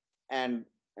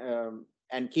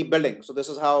keep building. So this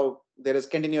is how there is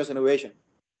continuous innovation.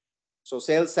 So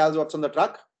sales sells what's on the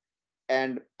truck,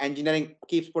 and engineering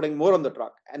keeps putting more on the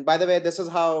truck. And by the way, this is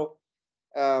how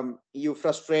you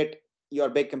frustrate your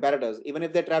big competitors, even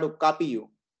if they try to copy you,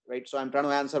 right? So I'm trying to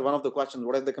answer one of the questions: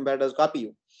 what if the competitors copy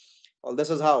you? Well, this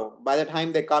is how. By the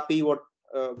time they copy what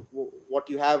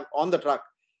you have on the truck,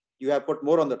 you have put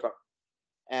more on the truck,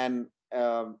 and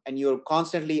you're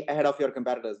constantly ahead of your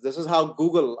competitors. This is how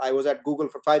Google. I was at Google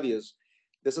for 5 years.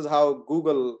 This is how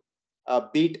Google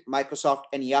beat Microsoft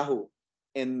and Yahoo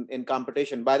in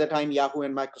competition. By the time Yahoo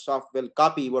and Microsoft will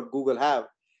copy what Google have,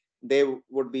 they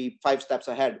would be 5 steps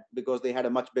ahead because they had a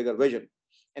much bigger vision.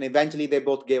 And eventually they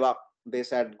both gave up. They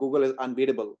said, Google is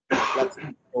unbeatable. Let's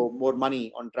throw more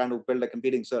money on trying to build a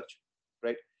competing search,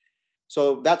 right?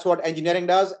 So that's what engineering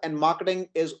does. And marketing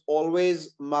is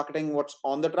always marketing what's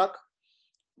on the truck,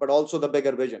 but also the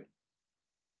bigger vision,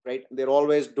 right? They're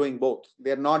always doing both.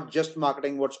 They're not just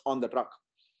marketing what's on the truck.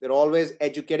 They're always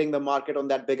educating the market on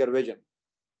that bigger vision.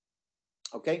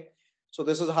 Okay. So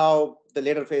this is how the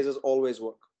later phases always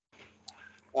work.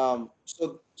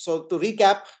 So to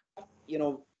recap,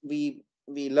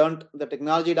 we learned the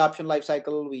technology adoption life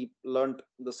cycle. We learned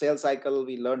the sales cycle.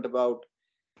 We learned about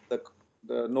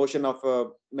the notion of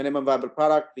a minimum viable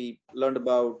product. We learned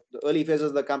about the early phases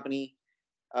of the company,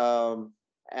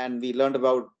 and we learned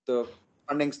about the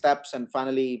funding steps, and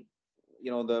finally,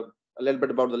 a little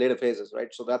bit about the later phases,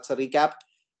 right? So that's a recap.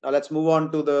 Now let's move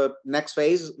on to the next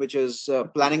phase, which is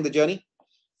planning the journey,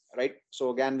 right? So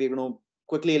again, we're going to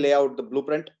quickly lay out the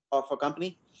blueprint of a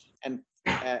company, and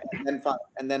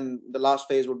then the last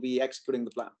phase would be executing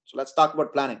the plan. So let's talk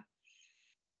about planning.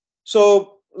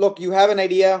 So look, you have an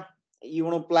idea, you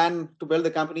want to plan to build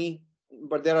the company,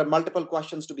 but there are multiple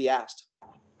questions to be asked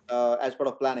as part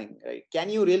of planning, right? Can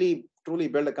you really truly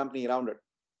build a company around it,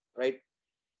 right?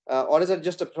 Or is it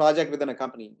just a project within a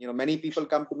company? Many people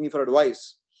come to me for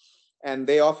advice, and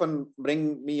they often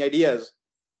bring me ideas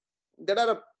that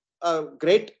are a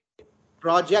great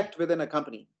project within a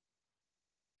company,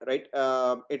 right?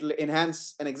 It'll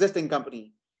enhance an existing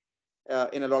company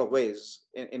in a lot of ways,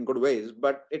 in good ways,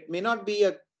 but it may not be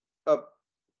a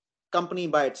company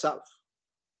by itself,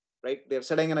 right? They're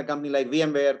sitting in a company like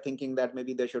VMware thinking that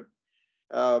maybe they should,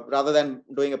 rather than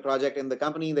doing a project in the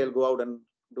company, they'll go out and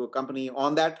do a company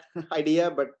on that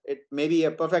idea, but it may be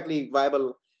a perfectly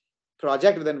viable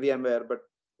project within VMware, but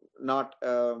not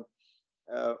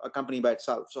a company by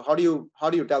itself. So how do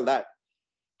you tell that?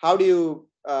 How do you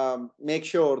make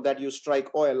sure that you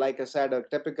strike oil? Like I said, a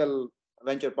typical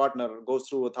venture partner goes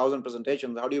through 1,000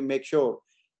 presentations. How do you make sure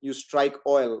you strike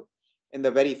oil in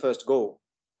the very first go?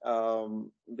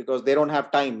 Because they don't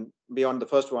have time beyond the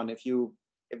first one. If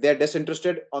they're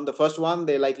disinterested on the first one,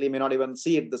 they likely may not even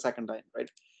see it the second time, right?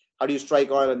 How do you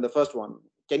strike oil in the first one?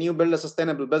 Can you build a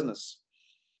sustainable business,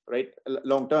 right?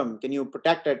 Long term, can you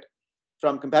protect it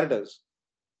from competitors?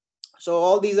 So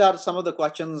all these are some of the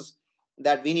questions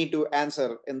that we need to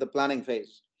answer in the planning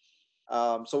phase.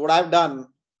 So what I've done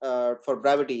for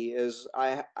brevity is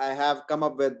I have come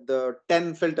up with the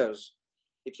 10 filters,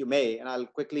 if you may, and I'll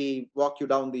quickly walk you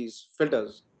down these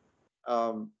filters.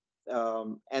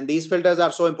 And these filters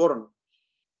are so important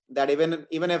that even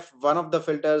if one of the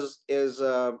filters is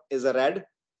a red,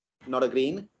 not a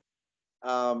green,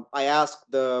 I ask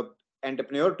the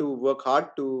entrepreneur to work hard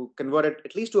to convert it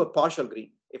at least to a partial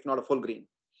green, if not a full green.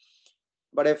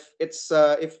 But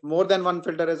if more than one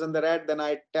filter is in the red, then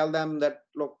I tell them that,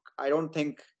 look, I don't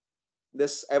think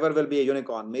this ever will be a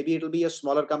unicorn. Maybe it'll be a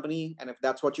smaller company, and if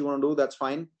that's what you want to do, that's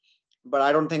fine. But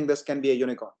I don't think this can be a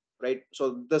unicorn, right?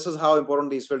 So this is how important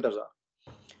these filters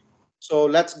are. So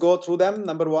let's go through them.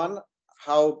 Number one,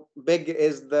 how big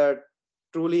is the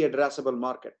truly addressable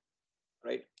market,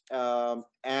 right?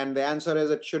 And the answer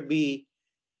is it should be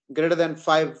greater than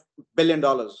 $5 billion.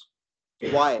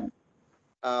 Why?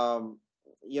 Um,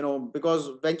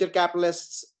 because venture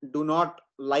capitalists do not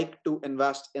like to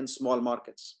invest in small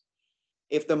markets.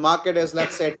 If the market is,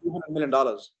 let's say, $200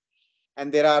 million,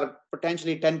 and there are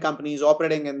potentially 10 companies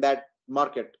operating in that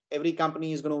market, every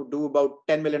company is going to do about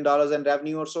 $10 million in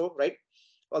revenue or so, right?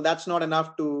 Well, that's not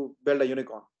enough to build a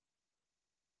unicorn,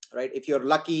 right? If you're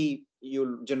lucky,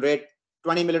 you'll generate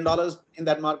 $20 million in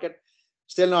that market,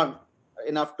 still not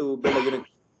enough to build a unicorn,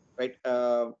 right?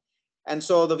 And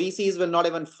so the VCs will not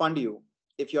even fund you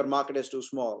if your market is too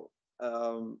small.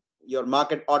 Your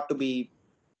market ought to be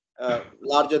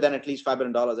larger than at least $5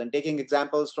 billion. And taking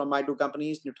examples from my two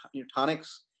companies, Nutanix,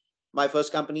 my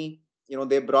first company,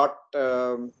 they brought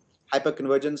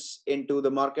hyperconvergence into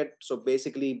the market. So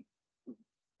basically,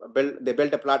 they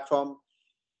built a platform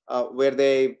where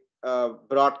they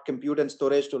brought compute and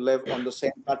storage to live on the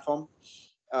same platform,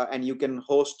 and you can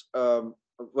host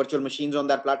virtual machines on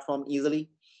that platform easily.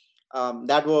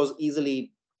 That was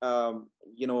easily, a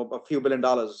few $1 billion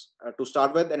to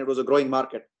start with, and it was a growing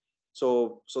market.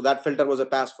 So that filter was a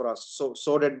pass for us.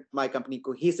 So did my company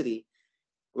Cohesity,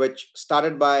 which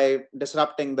started by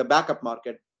disrupting the backup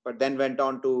market, but then went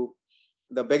on to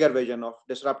the bigger vision of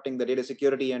disrupting the data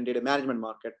security and data management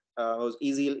market. It was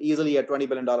easily a $20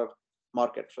 billion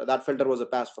market. So that filter was a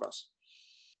pass for us.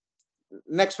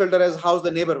 Next filter is, how's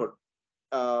the neighborhood?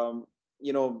 Um,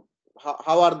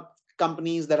 how are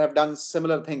companies that have done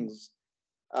similar things?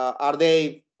 Are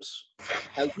they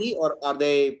healthy, or are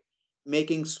they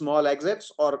making small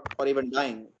exits, or even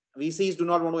dying? VCs do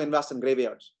not want to invest in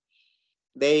graveyards.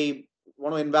 They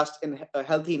want to invest in a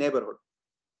healthy neighborhood,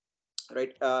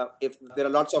 right? If there are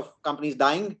lots of companies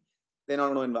dying, they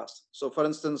don't want to invest. So, for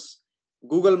instance,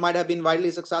 Google might have been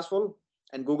widely successful,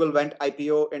 and Google went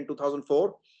IPO in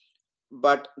 2004,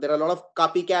 but there are a lot of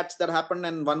copycats that happened,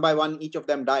 and one by one, each of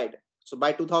them died. So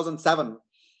by 2007,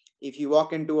 if you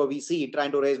walk into a VC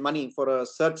trying to raise money for a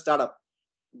search startup,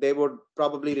 they would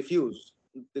probably refuse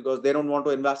because they don't want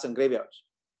to invest in graveyards,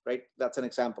 right? That's an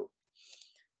example.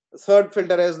 The third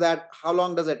filter is that, how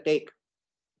long does it take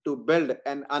to build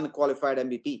an unqualified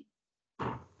MVP?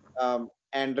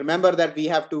 And remember that we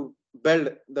have to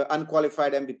build the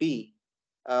unqualified MVP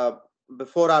uh,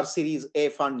 before our Series A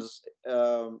funds,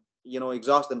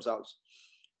 exhaust themselves.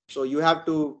 So you have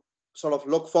to sort of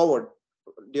look forward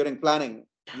during planning.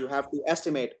 You have to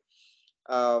estimate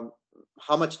um,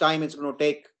 how much time it's going to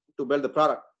take to build the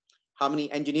product, how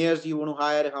many engineers you want to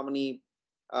hire, how many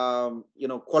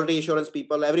quality assurance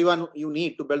people, everyone you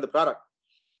need to build the product,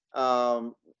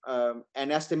 and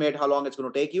estimate how long it's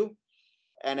going to take you,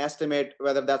 and estimate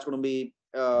whether that's going to be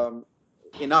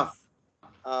enough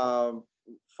um,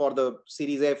 for the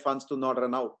Series A funds to not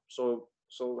run out. So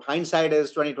hindsight is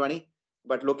 2020,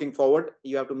 but looking forward,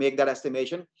 you have to make that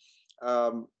estimation,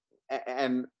 um,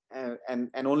 and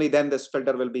only then this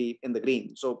filter will be in the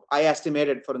green. So I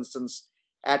estimated, for instance,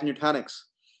 at Nutanix,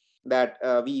 that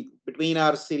we, between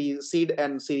our series seed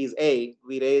and Series A,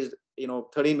 we raised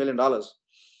 $13 million.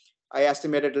 I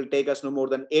estimated it'll take us no more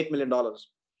than $8 million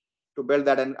to build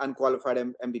that unqualified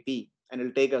MVP, and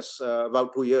it'll take us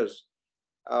about 2 years.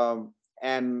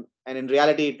 And in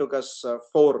reality, it took us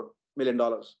 $4 million,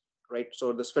 right?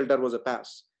 So this filter was a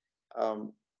pass.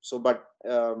 But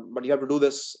you have to do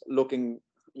this looking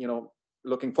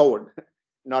forward,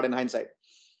 not in hindsight,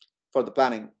 for the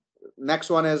planning. Next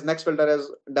filter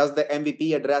is, does the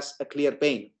MVP address a clear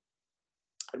pain?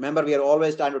 Remember, we are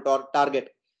always trying to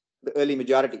target the early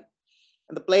majority.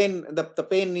 And the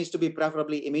pain needs to be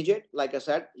preferably immediate. Like I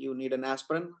said, you need an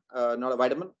aspirin, not a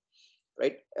vitamin,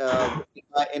 right?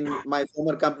 In my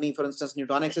former company, for instance,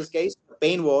 Nutanix's case, the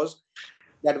pain was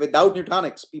that without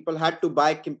Nutanix, people had to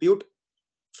buy compute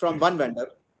from one vendor,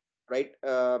 right?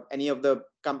 Any of the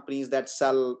companies that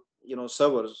sell,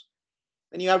 servers.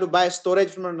 Then you have to buy storage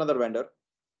from another vendor.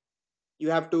 You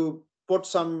have to put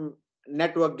some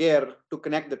network gear to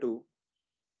connect the two,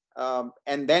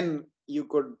 and then you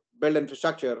could build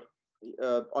infrastructure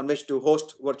on which to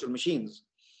host virtual machines.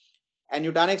 And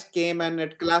Nutanix came and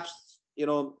it collapsed,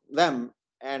 them,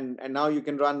 and now you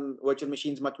can run virtual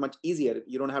machines much easier.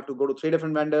 You don't have to go to three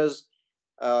different vendors.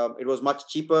 It was much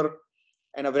cheaper.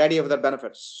 and a variety of other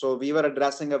benefits. So we were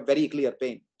addressing a very clear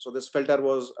pain. So this filter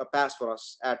was a pass for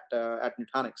us at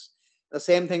Nutanix. The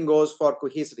same thing goes for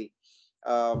Cohesity.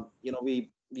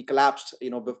 We collapsed.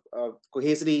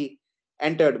 Cohesity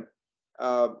entered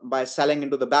by selling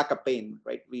into the backup pain.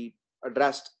 Right, we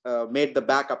addressed, made the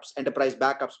backups, enterprise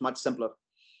backups, much simpler.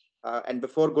 And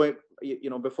before going,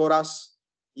 before us,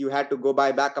 you had to go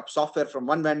buy backup software from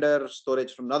one vendor,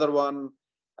 storage from another one,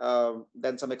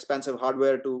 then some expensive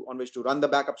hardware on which to run the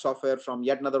backup software from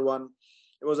yet another one.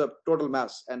 It was a total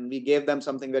mess, and we gave them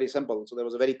something very simple. So there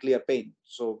was a very clear pain.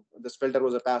 So this filter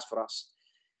was a pass for us.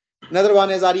 Another one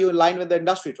is, are you in line with the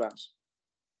industry trends?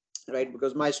 Right,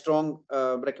 because my strong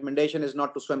recommendation is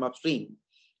not to swim upstream,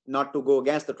 not to go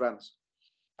against the trends.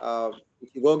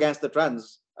 If you go against the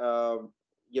trends, the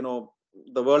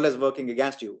world is working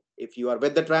against you. If you are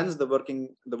with the trends, the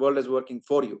world is working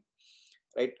for you.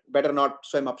 Right, better not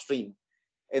swim upstream.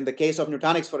 In the case of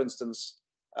Nutanix, for instance,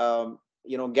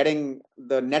 getting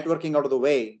the networking out of the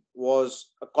way was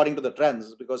according to the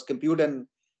trends, because compute and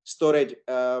storage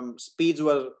speeds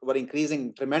were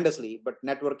increasing tremendously, but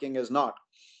networking is not.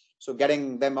 So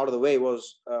getting them out of the way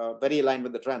was very aligned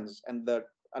with the trends. And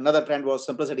another trend was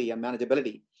simplicity and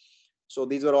manageability. So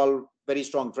these were all very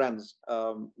strong trends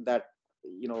that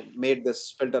made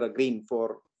this filter a green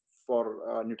for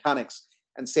Nutanix.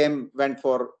 And same went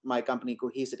for my company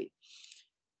Cohesity.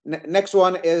 Next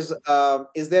one is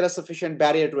there a sufficient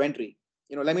barrier to entry?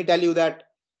 Let me tell you that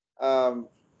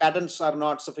patents are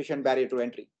not sufficient barrier to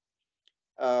entry.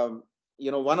 One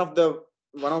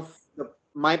of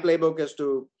my playbook is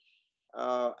to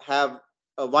have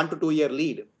a 1 to 2 year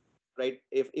lead, right?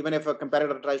 Even if a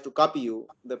competitor tries to copy you,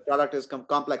 the product is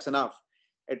complex enough.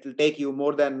 It will take you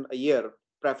more than a year,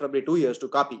 preferably 2 years, to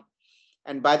copy.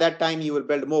 And by that time, you will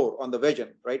build more on the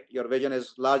vision, right? Your vision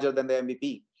is larger than the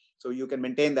MVP, so you can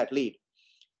maintain that lead.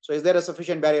 So is there a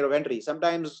sufficient barrier of entry?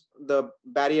 Sometimes the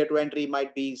barrier to entry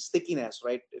might be stickiness,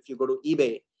 right? If you go to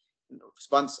eBay,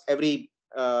 once every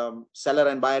seller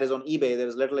and buyer is on eBay, there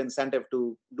is little incentive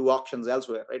to do auctions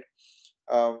elsewhere,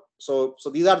 right? So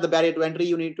these are the barrier to entry.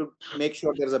 You need to make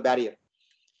sure there's a barrier.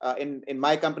 In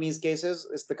my company's cases,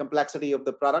 it's the complexity of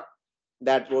the product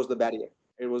that was the barrier.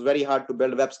 It was very hard to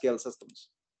build web scale systems.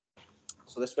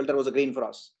 So this filter was a green for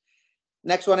us.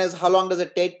 Next one is, how long does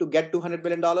it take to get to $100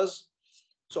 million?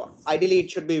 So ideally, it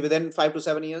should be within 5 to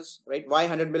 7 years, right? Why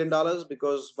 $100 million?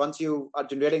 Because once you are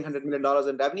generating $100 million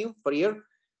in revenue per year,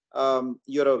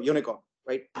 you're a unicorn,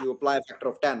 right? You apply a factor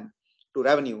of 10 to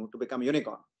revenue to become a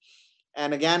unicorn.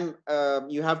 And again,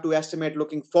 you have to estimate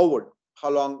looking forward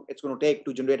how long it's going to take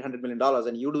to generate $100 million.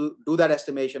 And you do that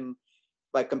estimation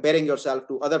by comparing yourself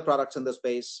to other products in the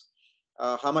space,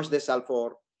 how much they sell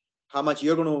for, how much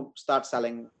you're going to start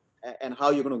selling, and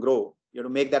how you're going to grow. You have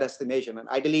to make that estimation. And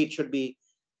ideally, it should be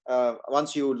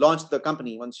once you launch the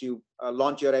company, once you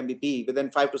launch your MVP,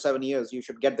 within 5 to 7 years, you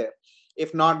should get there.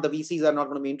 If not, the VCs are not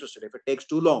going to be interested. If it takes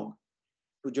too long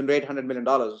to generate $100 million,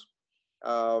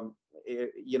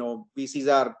 VCs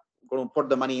are going to put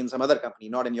the money in some other company,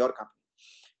 not in your company.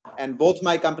 And both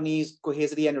my companies,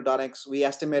 Cohesity and Nutanix, we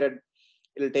estimated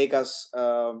it'll take us,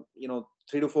 3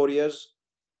 to 4 years,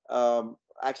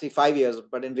 actually 5 years,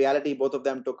 but in reality, both of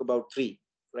them took about 3,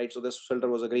 right? So this filter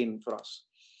was a green for us.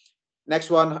 Next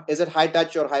one, is it high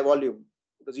touch or high volume?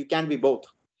 Because you can be both.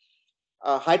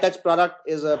 A high touch product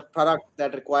is a product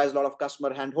that requires a lot of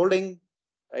customer hand holding,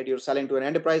 right? You're selling to an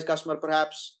enterprise customer,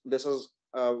 perhaps. This is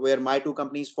where my two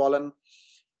companies fall in.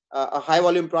 A high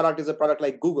volume product is a product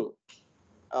like Google.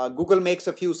 Google makes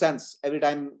a few cents every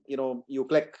time you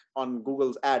click on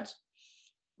Google's ads,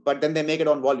 but then they make it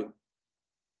on volume.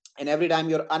 And every time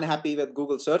you're unhappy with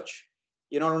Google search,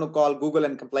 you're not going to call Google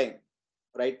and complain,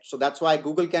 right? So that's why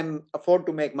Google can afford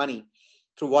to make money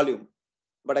through volume,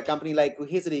 but a company like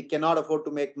Cohesity cannot afford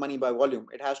to make money by volume.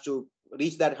 It has to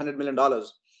reach that $100 million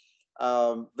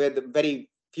with very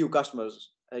few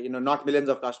customers, not millions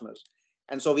of customers.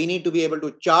 And so we need to be able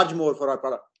to charge more for our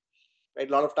product. Right?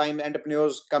 A lot of time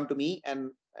entrepreneurs come to me,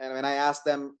 and when I ask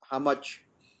them how much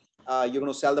you're going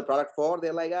to sell the product for,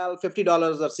 they're like,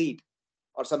 $50 a seat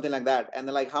or something like that. And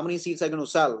they're like, how many seats are you going to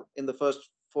sell in the first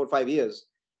 4 or 5 years?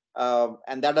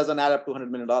 And that doesn't add up to $100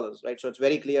 million, right? So it's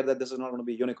very clear that this is not going to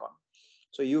be a unicorn.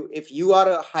 So if you are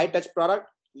a high touch product,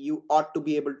 you ought to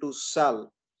be able to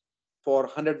sell for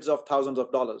hundreds of thousands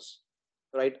of dollars,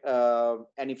 right?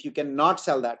 And if you cannot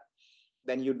sell that,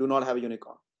 then you do not have a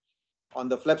unicorn. On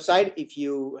the flip side, if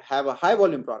you have a high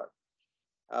volume product,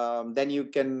 then you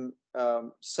can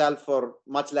sell for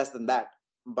much less than that,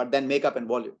 but then make up in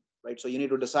volume, right? So you need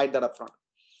to decide that upfront.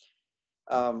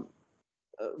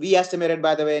 We estimated,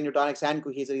 by the way, in Nutanix and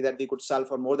Cohesity, that we could sell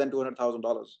for more than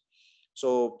 $200,000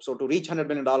 So to reach $100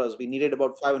 million, we needed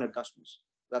about 500 customers.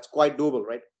 That's quite doable,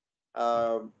 right?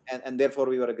 And therefore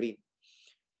we were agreeing.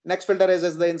 Next filter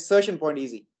is the insertion point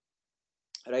easy,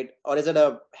 right? Or is it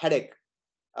a headache?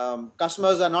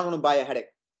 Customers are not going to buy a headache,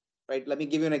 right? Let me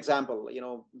give you an example.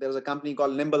 There's a company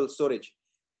called Nimble Storage.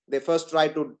 They first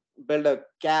tried to build a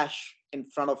cache in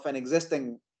front of an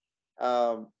existing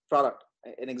product,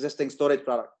 an existing storage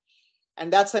product,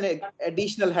 and that's an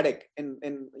additional headache.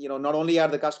 Not only are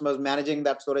the customers managing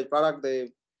that storage product, they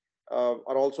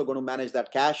are also going to manage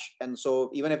that cache. And so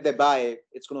even if they buy,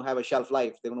 it's going to have a shelf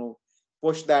life. They're going to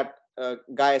push that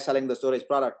guy selling the storage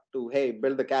product to, hey,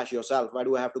 build the cache yourself. Why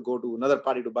do I have to go to another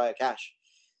party to buy a cache?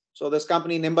 So this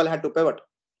company Nimble had to pivot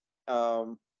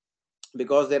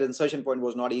because their insertion point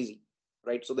was not easy,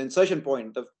 right? So the insertion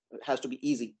point has to be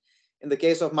easy. In the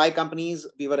case of my companies,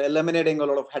 we were eliminating a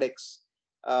lot of headaches,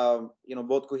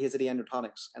 both Cohesity and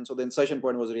Nutanix. And so the insertion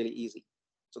point was really easy.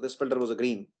 So this filter was a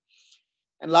green.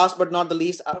 And last but not the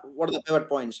least, what are the pivot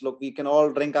points? Look, we can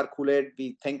all drink our Kool-Aid.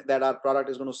 We think that our product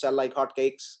is going to sell like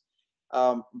hotcakes.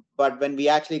 But when we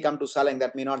actually come to selling,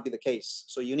 that may not be the case.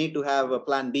 So you need to have a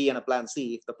plan B and a plan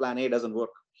C if the plan A doesn't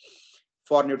work.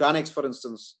 For Nutanix, for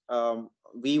instance,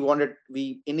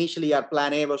 initially our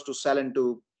plan A was to sell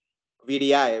into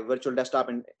VDI, virtual desktop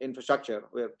infrastructure,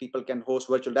 where people can host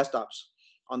virtual desktops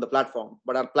on the platform.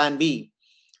 But our plan B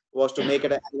was to make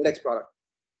it an analytics product,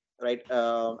 right?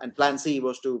 And plan C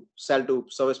was to sell to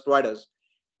service providers.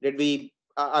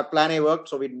 Our plan A worked,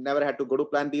 so we never had to go to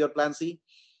plan B or plan C.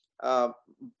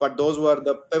 But those were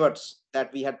the pivots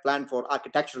that we had planned for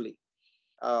architecturally,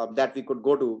 that we could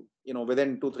go to,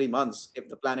 within 2-3 months if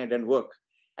the plan A didn't work.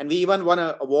 And we even won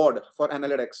an award for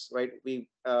analytics, right? We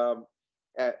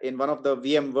in one of the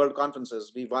VM World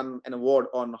Conferences, we won an award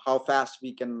on how fast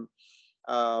we can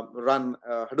run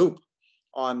Hadoop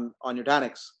on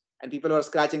Nutanix. And people were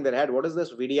scratching their head. What is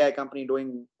this VDI company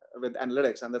doing with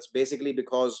analytics? And that's basically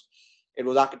because it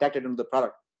was architected into the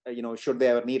product, should they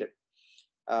ever need it.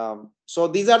 So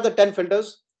these are the 10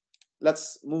 filters.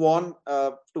 Let's move on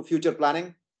to future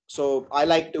planning. So I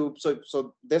like to,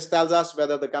 so this tells us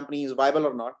whether the company is viable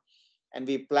or not, and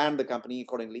we plan the company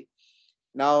accordingly.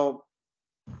 Now,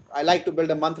 I like to build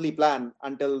a monthly plan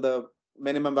until the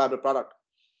minimum viable product.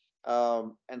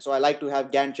 And so I like to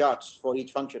have Gantt charts for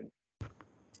each function,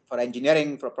 for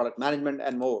engineering, for product management,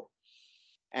 and more.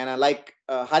 And I like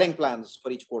hiring plans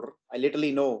for each quarter. I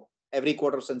literally know every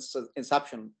quarter since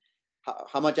inception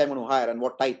how much I'm going to hire and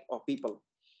what type of people,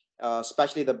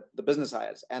 especially the business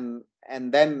hires. And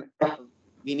then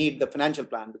we need the financial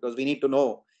plan, because we need to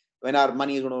know when our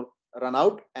money is going to run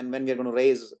out and when we're going to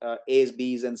raise A's,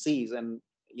 B's, and C's. And,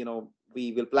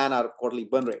 we will plan our quarterly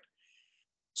burn rate.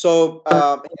 So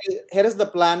here is the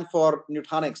plan for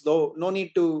Nutanix, though no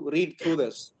need to read through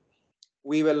this.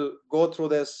 We will go through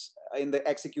this in the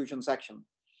execution section,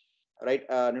 right?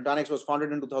 Nutanix was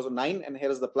founded in 2009, and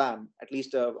here is the plan, at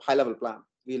least a high-level plan.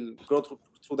 We'll go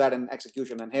through that in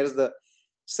execution. And here's the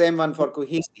same one for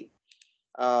Cohesity.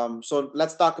 So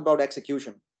let's talk about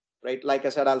execution, right? Like I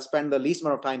said, I'll spend the least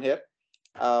amount of time here.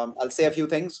 I'll say a few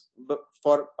things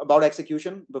about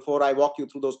execution before I walk you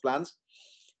through those plans.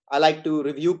 I like to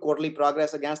review quarterly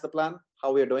progress against the plan,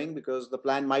 how we are doing, because the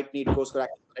plan might need course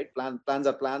correction, right? Plans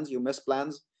are plans. You miss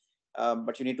plans,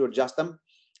 but you need to adjust them.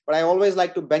 But I always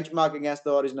like to benchmark against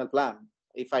the original plan.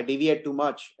 If I deviate too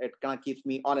much, it kind of keeps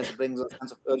me honest, brings a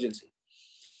sense of urgency.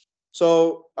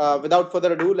 So without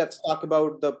further ado, let's talk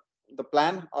about the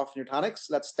plan of Nutanix.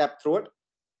 Let's step through it.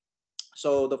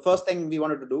 So the first thing we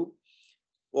wanted to do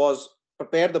was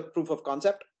prepare the proof of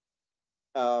concept.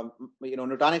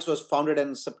 Nutanix was founded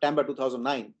in September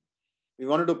 2009. We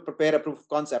wanted to prepare a proof of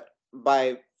concept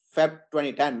by Feb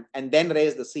 2010 and then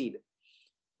raise the seed.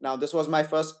 Now, this was my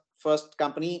first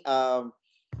company.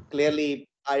 Clearly,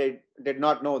 I did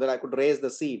not know that I could raise the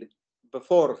seed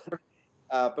before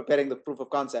preparing the proof of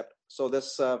concept. So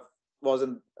this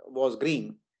was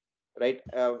green, right?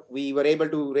 We were able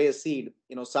to raise seed.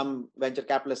 Some venture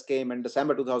capitalists came in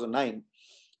December 2009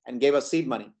 and gave us seed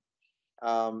money.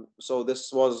 So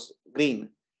this was green.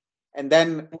 And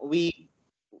then we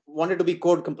wanted to be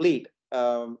code complete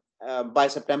by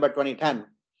September 2010.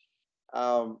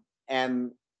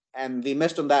 And we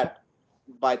missed on that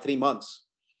by 3 months.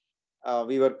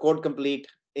 We were code complete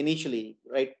initially,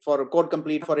 right? For code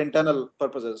complete for internal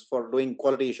purposes, for doing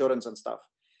quality assurance and stuff.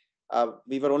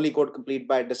 We were only code complete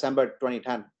by December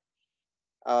 2010.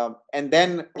 And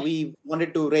then we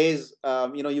wanted to raise,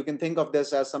 you can think of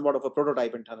this as somewhat of a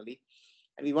prototype internally.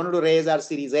 And we wanted to raise our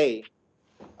Series A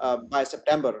by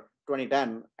September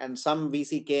 2010. And some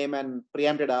VC came and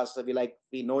preempted us.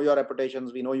 We know your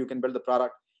reputations. We know you can build the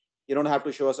product. You don't have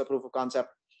to show us a proof of concept.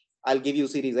 I'll give you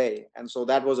Series A. And so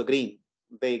that was a green.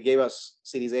 They gave us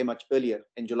Series A much earlier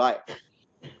in July.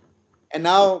 And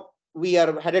now we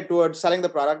are headed towards selling the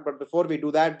product. But before we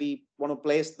do that, we want to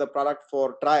place the product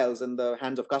for trials in the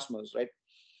hands of customers, right?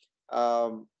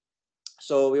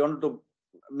 So we wanted to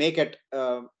make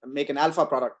an alpha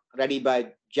product ready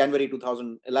by January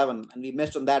 2011, and we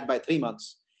missed on that by 3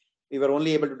 months. We were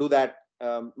only able to do that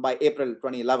by April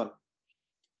 2011.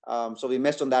 So we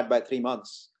missed on that by 3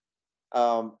 months.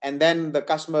 And then the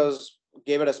customers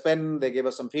gave it a spin. They gave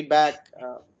us some feedback,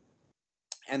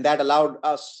 and that allowed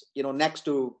us, next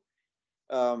to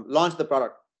launch the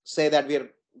product, say that we're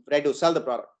ready to sell the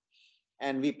product.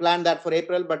 And we planned that for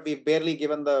April, but we've barely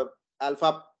given the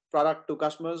alpha product to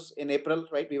customers in April,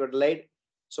 right? We were delayed.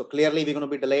 So clearly we're going to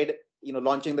be delayed,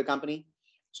 launching the company.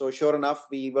 So sure enough,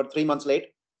 we were 3 months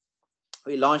late.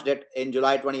 We launched it in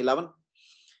July 2011.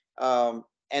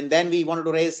 And then we wanted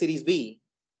to raise Series B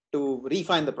to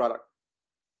refine the product,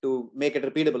 to make it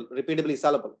repeatably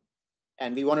sellable.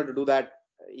 And we wanted to do that,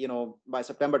 by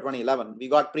September 2011. We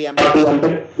got preempted.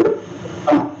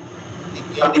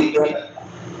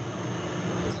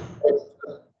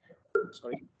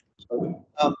 Sorry.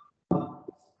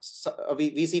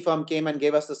 VC firm came and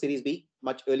gave us the Series B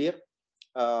much earlier,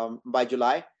 by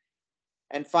July.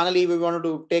 And finally, we wanted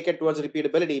to take it towards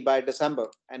repeatability by December,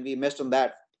 and we missed on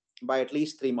that by at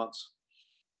least 3 months.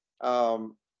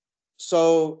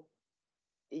 So,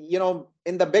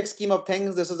 in the big scheme of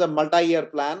things, this is a multi-year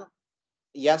plan.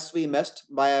 Yes, we missed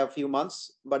by a few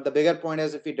months, but the bigger point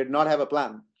is if we did not have a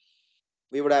plan,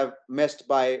 we would have missed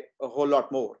by a whole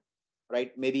lot more,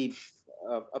 right? Maybe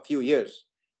a few years.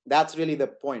 That's really the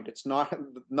point. It's not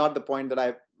the point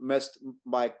that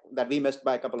we missed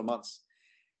by a couple of months.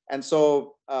 And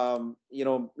so,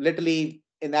 literally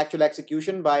in actual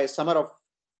execution by summer of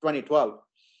 2012,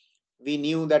 we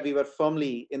knew that we were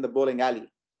firmly in the bowling alley,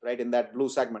 right, in that blue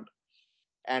segment.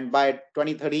 And by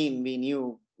 2013, we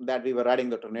knew that we were riding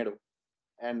the tornado.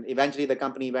 And eventually the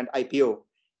company went IPO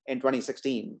in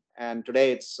 2016. And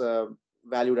today it's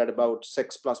valued at about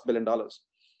 $6+ billion,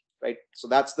 right? So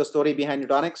that's the story behind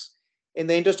Nutanix. In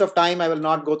the interest of time, I will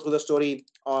not go through the story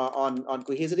on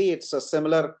Cohesity. It's a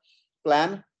similar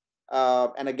plan.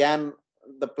 And again,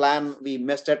 the plan, we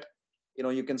missed it.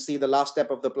 You can see the last step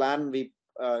of the plan.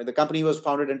 The company was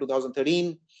founded in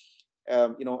 2013.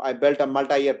 I built a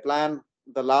multi-year plan.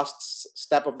 The last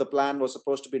step of the plan was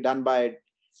supposed to be done by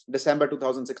December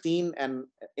 2016, and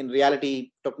in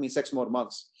reality took me 6 more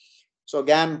months. So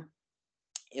again,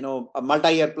 a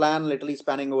multi-year plan literally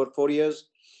spanning over 4 years.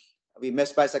 We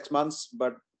missed by 6 months,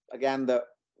 but again, the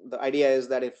idea is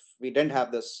that if we didn't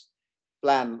have this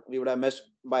plan, we would have missed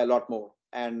by a lot more.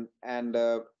 And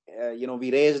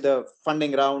we raised a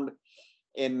funding round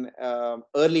in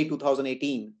early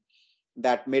 2018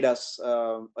 that made us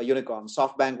a unicorn.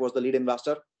 SoftBank was the lead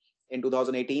investor in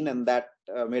 2018, and that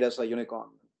made us a unicorn.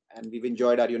 And we've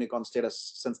enjoyed our unicorn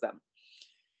status since then.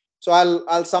 So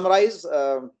I'll summarize.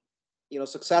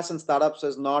 Success in startups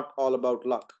is not all about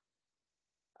luck.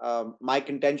 My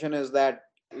contention is that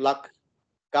luck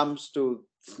comes to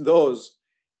those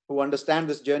who understand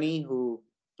this journey, who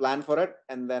plan for it,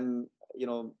 and then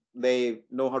they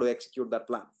know how to execute that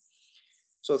plan.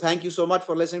 So thank you so much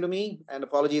for listening to me, and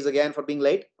apologies again for being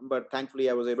late, but thankfully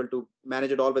I was able to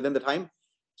manage it all within the time.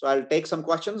 So I'll take some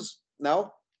questions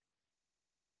now.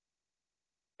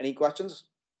 Any questions?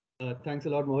 Thanks a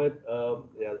lot, Mohit.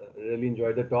 Yeah, really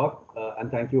enjoyed the talk, and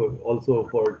thank you also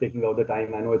for taking out the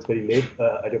time. I know it's very late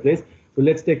at your place, so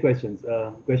let's take questions.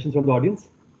 Questions from the audience?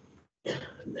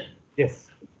 Yes.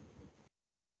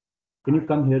 Can you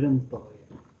come here and talk?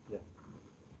 Yeah.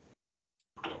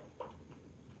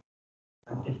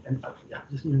 Yeah,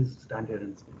 just stand here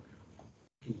and speak.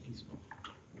 Please.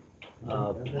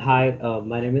 Hi,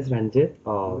 my name is Ranjit.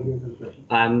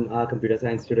 I'm a computer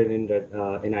science student in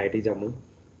IIT Jammu,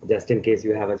 just in case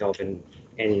you have a job in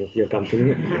any of your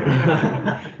company.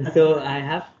 So I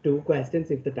have 2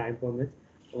 questions if the time permits.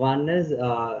 One is,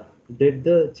 did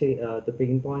the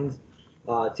pain points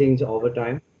change over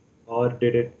time, or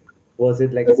was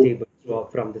it like a stable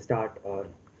from the start, or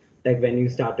like when you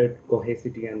started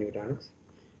Cohesity and Nutanix?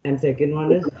 And second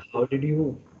one is,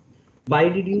 why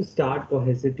did you start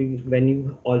Cohesity when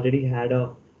you already had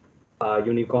a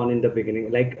unicorn in the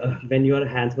beginning? Like when your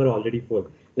hands were already full.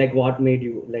 Like what made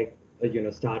you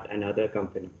start another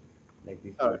company like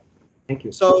this? All right. Thank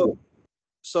you. So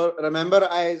remember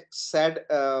I said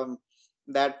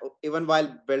that even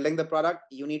while building the product,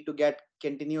 you need to get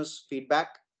continuous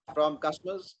feedback from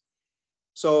customers.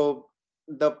 So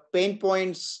the pain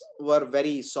points were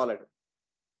very solid.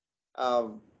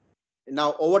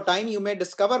 Now, over time, you may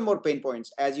discover more pain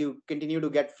points as you continue to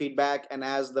get feedback and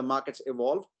as the markets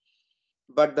evolve.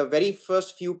 But the very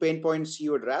first few pain points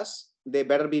you address, they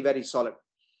better be very solid.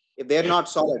 If they're not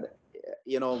solid,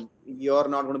 you're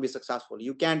not going to be successful.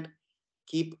 You can't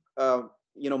keep,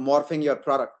 morphing your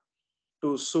product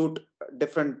to suit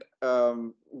different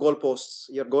goalposts.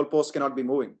 Your goalposts cannot be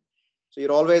moving. So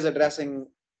you're always addressing,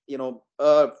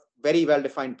 very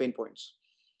well-defined pain points.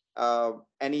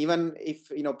 And even if,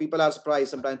 people are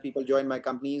surprised, sometimes people join my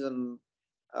companies and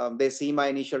they see my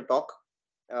initial talk.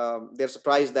 They're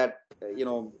surprised that,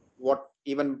 what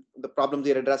even the problems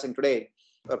they're addressing today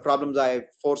are problems I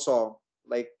foresaw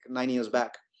like 9 years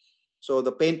back. So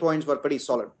the pain points were pretty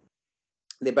solid.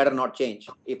 They better not change.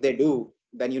 If they do,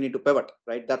 then you need to pivot,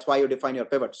 right? That's why you define your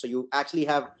pivot. So you actually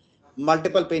have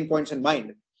multiple pain points in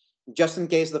mind, just in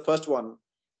case the first one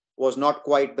was not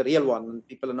quite the real one and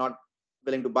people are not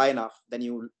willing to buy enough, then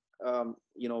you,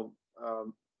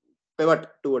 pivot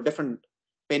to a different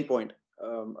pain point,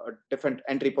 a different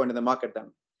entry point in the market.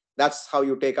 Then that's how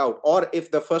you take out. Or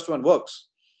if the first one works,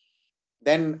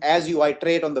 then as you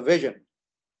iterate on the vision,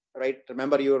 right?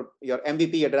 Remember, your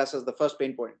MVP addresses the first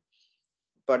pain point,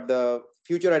 but the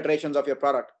future iterations of your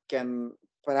product can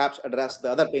perhaps address the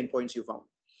other pain points you found.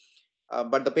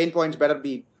 But the pain points better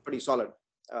be pretty solid.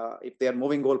 If they are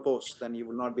moving goalposts, then you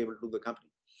will not be able to do the company.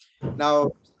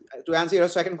 Now, to answer your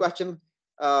second question,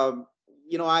 I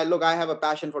have a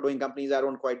passion for doing companies. I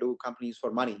don't quite do companies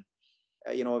for money.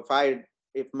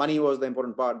 If money was the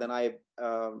important part, then I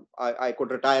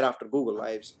could retire after Google.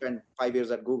 I spent 5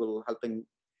 years at Google helping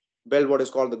build what is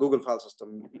called the Google file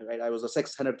system. Right, I was the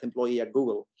 600th employee at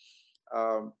Google.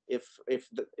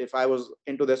 If I was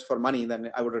into this for money,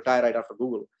 then I would retire right after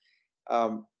Google.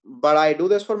 But I do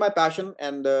this for my passion.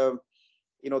 And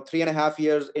 3.5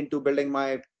 years into building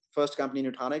my first company,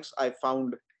 Nutanix, I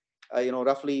found,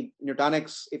 roughly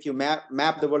Nutanix. If you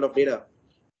map the world of data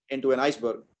into an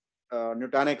iceberg,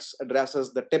 Nutanix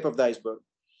addresses the tip of the iceberg,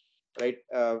 right?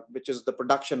 Which is the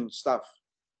production stuff.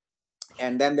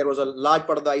 And then there was a large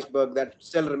part of the iceberg that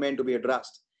still remained to be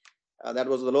addressed. That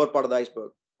was the lower part of the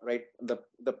iceberg, right? The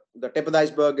tip of the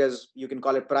iceberg is, you can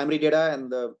call it primary data, and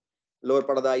the lower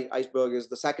part of the iceberg is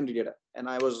the secondary data. And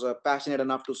I was passionate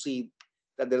enough to see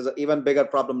that there is an even bigger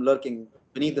problem lurking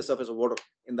beneath the surface of water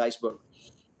in the iceberg.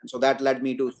 And so that led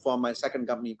me to form my second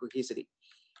company, Cohesity.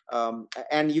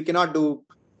 And you cannot do,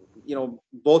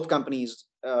 both companies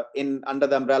under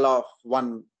the umbrella of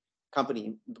one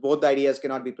company. Both the ideas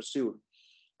cannot be pursued.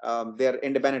 They're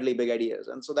independently big ideas.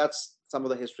 And so that's some of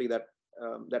the history that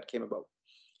came about,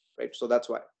 right? So that's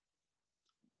why.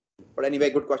 But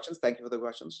anyway, good questions. Thank you for the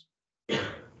questions.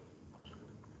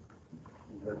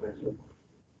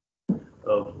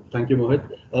 Thank you, Mohit.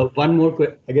 One more,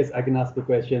 I guess I can ask a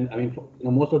question. I mean,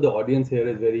 most of the audience here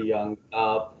is very young.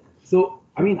 So,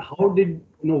 I mean, how did,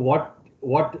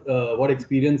 what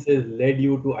experiences led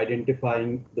you to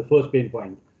identifying the first pain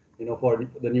point, for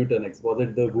the Nutanix? Was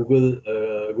it the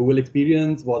Google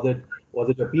experience? Was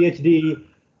it a Ph.D.?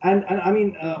 And I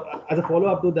mean, as a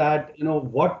follow-up to that,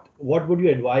 what would you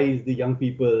advise the young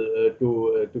people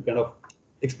to kind of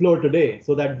explore today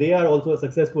so that they are also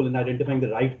successful in identifying the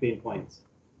right pain points?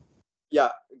 Yeah,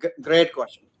 great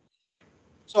question.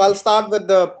 So I'll start with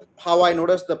how I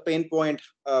noticed the pain point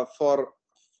for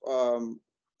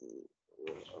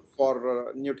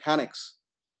Nutanix.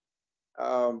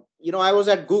 I was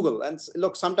at Google, and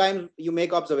look, sometimes you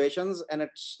make observations and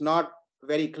it's not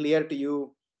very clear to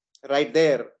you right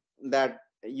there that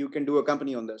you can do a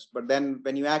company on this. But then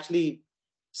when you actually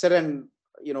sit and,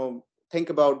 think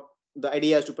about the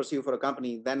ideas to pursue for a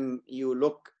company, then you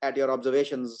look at your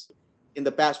observations in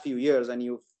the past few years and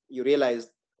you realize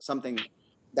something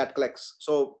that clicks.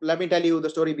 So let me tell you the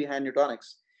story behind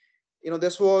Nutanix.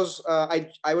 This was,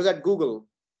 I was at Google.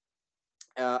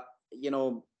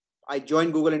 I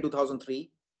joined Google in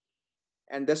 2003,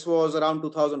 and this was around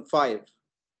 2005.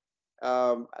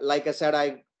 Like I said,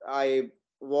 I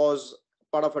was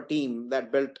part of a team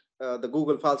that built the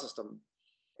Google file system.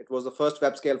 It was the first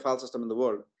web scale file system in the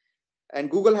world. And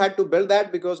Google had to build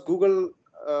that because Google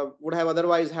would have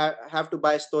otherwise have to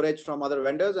buy storage from other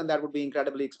vendors, and that would be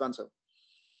incredibly expensive.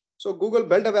 So Google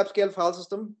built a web scale file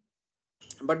system,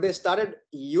 but they started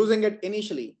using it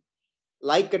initially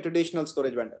like a traditional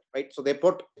storage vendor, right? So they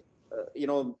put,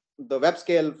 the web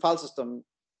scale file system,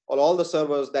 or all the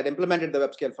servers that implemented the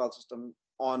web scale file system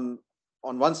on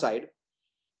one side,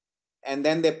 and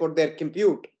then they put their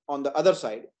compute on the other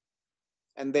side,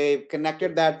 and they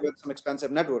connected that with some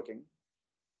expensive networking.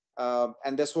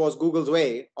 And this was Google's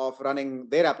way of running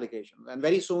their applications. And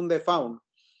very soon they found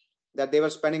that they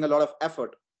were spending a lot of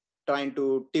effort trying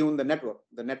to tune the network.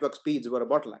 The network speeds were a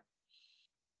bottleneck.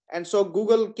 And so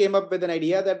Google came up with an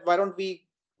idea that why don't we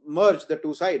merge the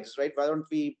two sides, right? Why don't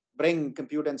we bring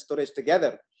compute and storage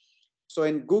together? So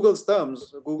in Google's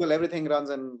terms, Google, everything runs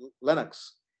in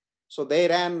Linux. So they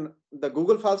ran the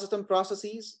Google file system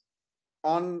processes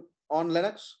on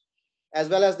Linux, as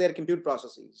well as their compute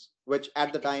processes, which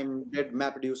at the time did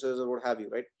map reducers or what have you,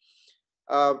 right?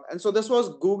 And so this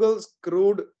was Google's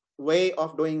crude way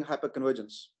of doing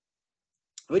hyperconvergence,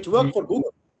 which worked for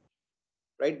Google,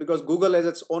 right? Because Google is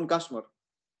its own customer,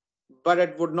 but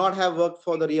it would not have worked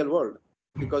for the real world,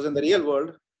 because in the real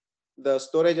world, the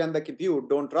storage and the compute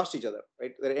don't trust each other,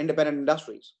 right? They're independent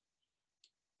industries.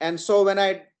 And so when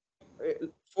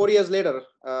 4 years later,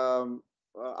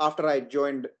 after I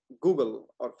joined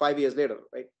Google, or 5 years later,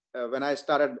 right, when I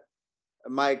started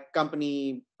my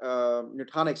company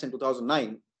Nutanix in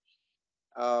 2009,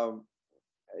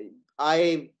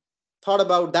 I thought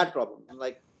about that problem.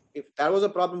 Like, if that was a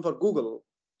problem for Google,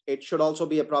 it should also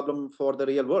be a problem for the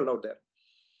real world out there.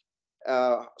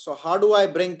 So how do I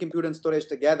bring compute and storage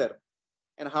together?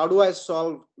 And how do I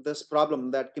solve this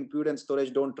problem that compute and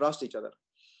storage don't trust each other?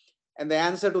 And the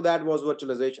answer to that was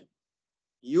virtualization.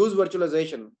 Use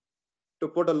virtualization to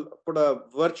put a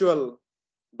virtual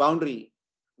boundary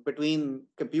between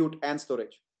compute and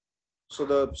storage. So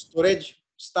the storage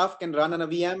stuff can run on a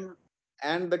VM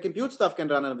and the compute stuff can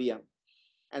run on a VM,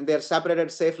 and they're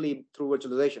separated safely through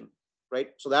virtualization, right?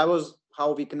 So that was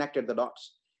how we connected the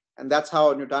dots. And that's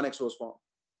how Nutanix was formed,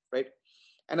 right?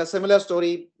 And a similar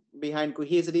story behind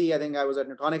Cohesity. I think I was at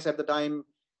Nutanix at the time.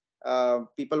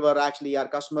 People were actually, our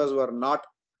customers were not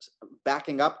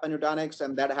backing up on Nutanix,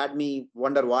 and that had me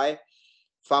wonder why.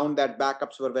 Found that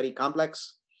backups were very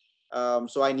complex.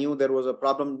 So I knew there was a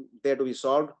problem there to be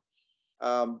solved.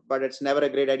 But it's never a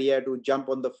great idea to jump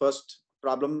on the first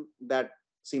problem that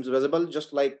seems visible,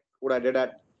 just like what I did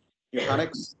at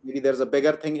Nutanix. Maybe there's a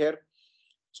bigger thing here.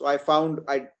 So I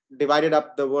divided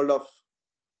up the world of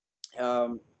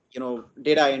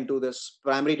data into this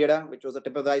primary data, which was the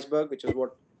tip of the iceberg, which is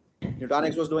what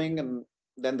Nutanix was doing, and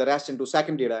then the rest into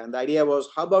secondary data. And the idea was,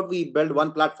 how about we build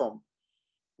one platform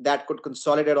that could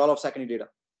consolidate all of secondary data,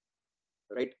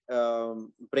 right?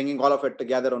 Bringing all of it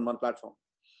together on one platform.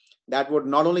 That would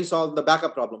not only solve the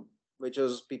backup problem, which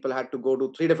is people had to go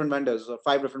to 3 different vendors or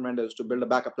 5 different vendors to build a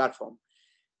backup platform,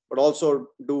 but also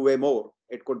do way more.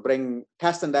 It could bring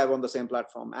test and dev on the same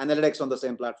platform, analytics on the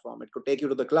same platform. It could take you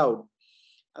to the cloud.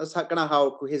 That's kind of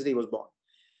how Cohesity was born.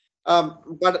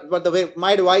 But the way,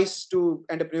 my advice to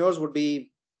entrepreneurs would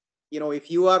be,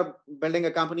 if you are building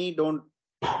a company, don't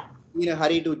be in a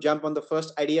hurry to jump on the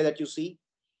first idea that you see.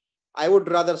 I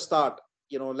would rather start,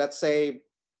 let's say,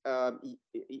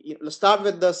 start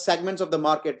with the segments of the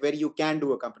market where you can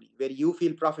do a company, where you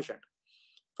feel proficient.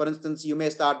 For instance, you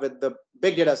may start with the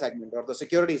big data segment, or the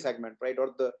security segment, right?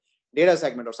 Or the data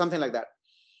segment, or something like that,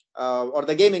 or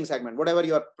the gaming segment, whatever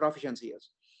your proficiency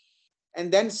is.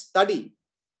 And then study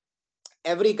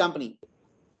every company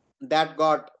that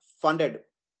got funded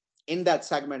in that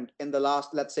segment in the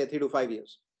last, let's say, 3 to 5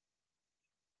 years,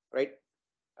 right?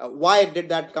 Why did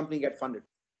that company get funded?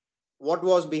 What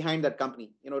was behind that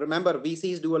company? Remember,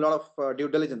 VCs do a lot of due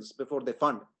diligence before they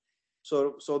fund.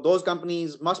 So those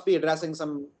companies must be addressing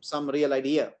some real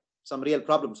idea, some real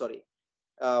problem, for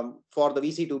the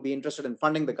VC to be interested in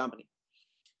funding the company.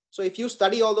 So if you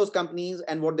study all those companies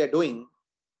and what they're doing,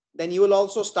 then you will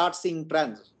also start seeing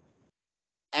trends,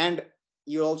 and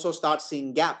you also start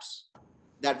seeing gaps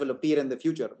that will appear in the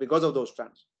future because of those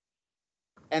trends.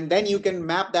 And then you can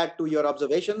map that to your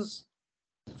observations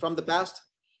from the past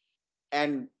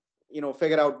and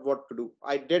figure out what to do.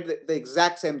 I did the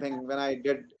exact same thing when I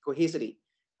did Cohesity.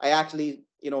 I actually,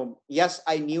 yes,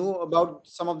 I knew about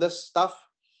some of this stuff,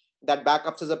 that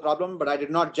backups is a problem, but I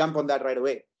did not jump on that right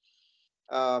away.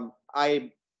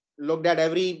 I looked at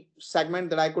every segment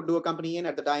that I could do a company in.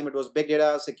 At the time, it was big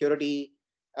data, security,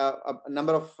 a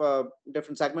number of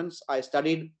different segments. I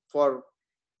studied for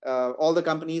all the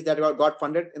companies that got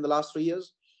funded in the last 3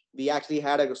 years. We actually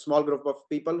had a small group of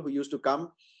people who used to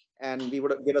come, and we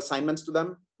would give assignments to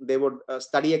them. They would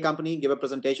study a company, give a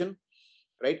presentation,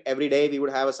 right? Every day we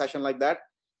would have a session like that.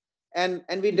 And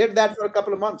we did that for a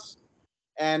couple of months.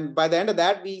 And by the end of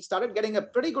that, we started getting a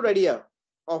pretty good idea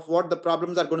of what the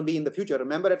problems are going to be in the future.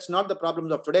 Remember, it's not the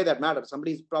problems of today that matter.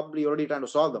 Somebody's probably already trying to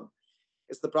solve them.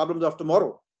 It's the problems of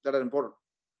tomorrow that are important.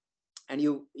 And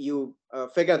you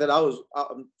figure that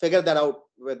out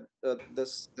with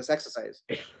this exercise.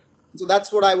 So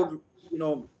that's what I would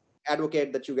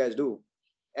advocate that you guys do.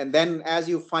 And then as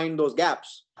you find those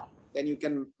gaps, then you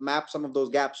can map some of those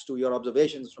gaps to your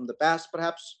observations from the past,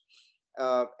 perhaps,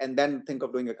 and then think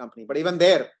of doing a company. But even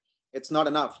there, it's not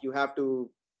enough. You have to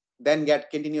then get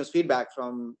continuous feedback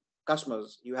from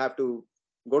customers. You have to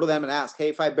go to them and ask, hey,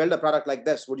 if I build a product like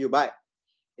this, would you buy?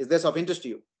 Is this of interest to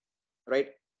you? Right?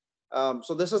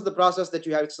 So this is the process that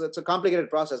you have. It's a complicated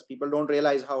process. People don't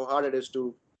realize how hard it is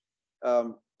to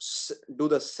do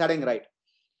the setting right.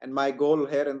 And my goal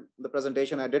here in the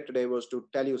presentation I did today was to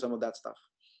tell you some of that stuff,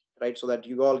 right? So that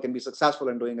you all can be successful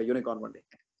in doing a unicorn one day.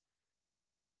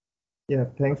 Yeah,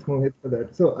 thanks, Mohit, for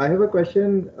that. So I have a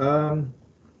question.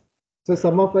 So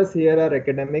some of us here are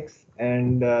academics,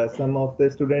 and some of the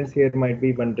students here might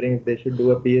be wondering if they should do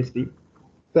a PhD.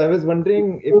 So I was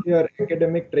wondering if your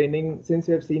academic training, since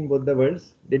you have seen both the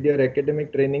worlds, did your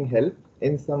academic training help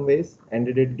in some ways, and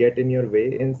did it get in your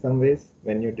way in some ways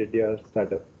when you did your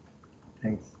startup?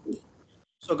 Thanks.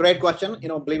 So great question.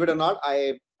 Believe it or not,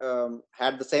 I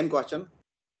had the same question,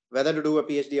 whether to do a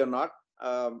PhD or not.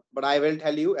 But I will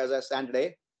tell you, as I stand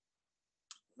today,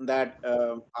 that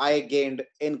I gained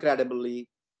an incredible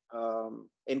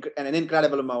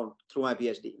amount through my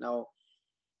PhD. Now,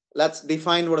 let's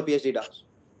define what a PhD does.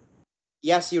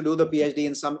 Yes, you do the PhD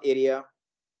in some area,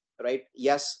 right?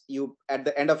 Yes, you at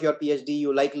the end of your PhD,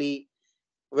 you likely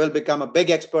will become a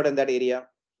big expert in that area.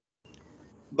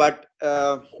 But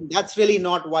that's really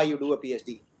not why you do a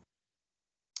PhD,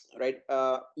 right?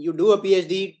 You do a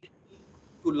PhD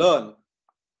to learn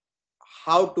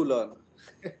how to learn,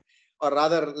 or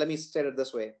rather, let me state it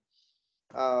this way.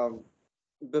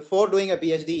 Before doing a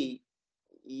PhD,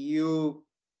 you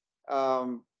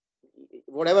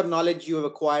whatever knowledge you have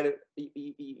acquired,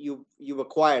 you've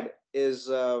acquired is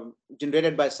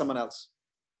generated by someone else.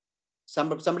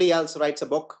 Somebody else writes a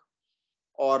book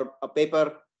or a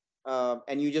paper,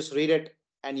 and you just read it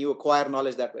and you acquire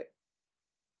knowledge that way.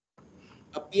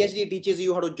 A PhD teaches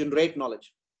you how to generate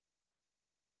knowledge,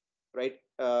 right?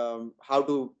 How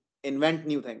to invent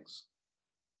new things,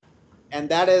 and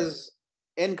that is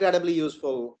incredibly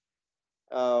useful.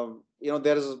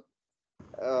 There is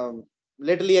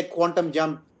literally a quantum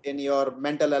jump in your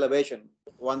mental elevation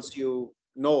once you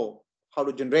know how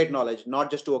to generate knowledge, not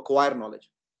just to acquire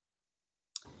knowledge.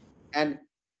 And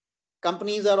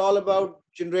companies are all about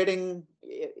generating,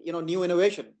 new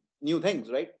innovation, new things,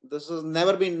 right? This has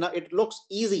never been. It looks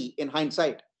easy in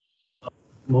hindsight.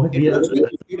 Mohit,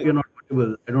 You're not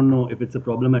audible. I don't know if it's a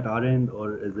problem at our end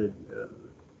or is it.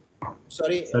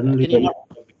 Sorry, Suddenly.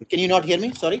 Can you not hear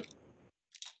me? Sorry.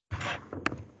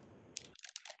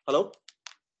 Hello.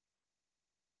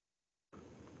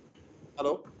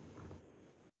 Hello.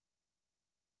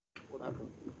 What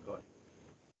happened?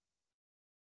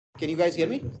 Can you guys hear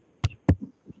me?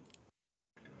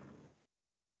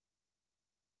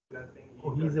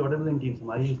 Oh, he's audible in Teams.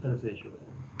 Why is there an issue?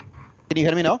 Can you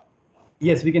hear me now?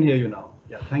 Yes, we can hear you now.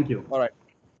 Yeah, thank you. All right.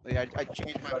 Yeah, I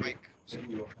changed my mic.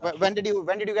 When did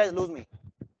you guys lose me?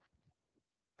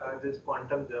 This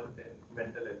quantum jump in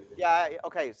mental elevation. Yeah.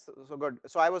 Okay. So good.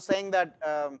 So I was saying that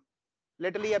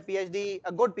literally a PhD,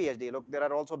 a good PhD. Look, there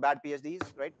are also bad PhDs,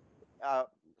 right?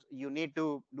 You need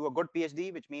to do a good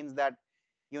PhD, which means that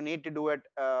you need to do it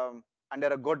under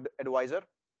a good advisor.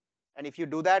 And if you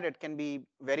do that, it can be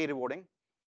very rewarding.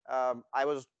 I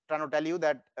was trying to tell you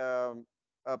that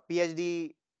a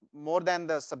PhD, more than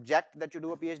the subject that you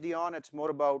do a PhD on, it's more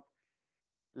about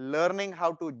learning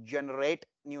how to generate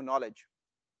new knowledge.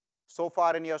 So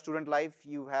far in your student life,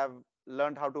 you have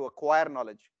learned how to acquire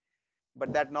knowledge,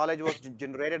 but that knowledge was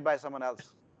generated by someone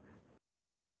else.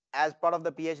 As part of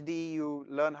the PhD, you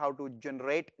learn how to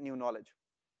generate new knowledge.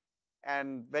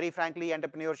 And very frankly,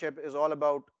 entrepreneurship is all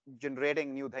about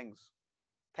generating new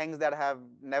things that have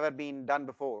never been done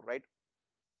before, right?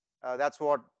 That's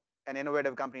what an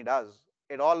innovative company does.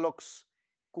 It all looks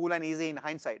cool and easy in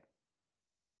hindsight.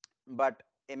 But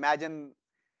imagine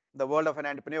the world of an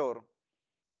entrepreneur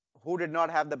who did not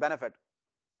have the benefit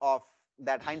of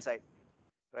that hindsight,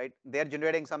 right? They're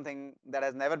generating something that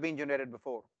has never been generated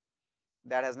before,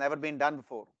 that has never been done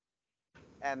before.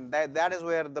 And that is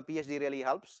where the PhD really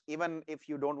helps, even if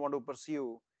you don't want to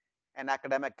pursue an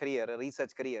academic career, a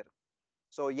research career.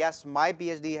 So yes, my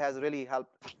PhD has really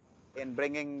helped in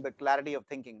bringing the clarity of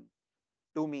thinking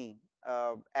to me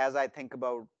as I think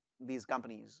about these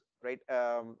companies, right?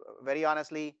 Very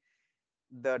honestly,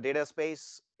 the data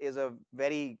space is a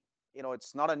very,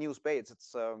 it's not a new space.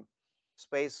 It's a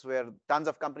space where tons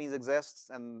of companies exist,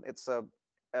 and it's a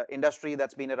industry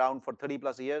that's been around for 30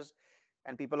 plus years.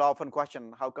 And people often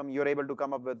question, how come you're able to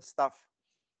come up with stuff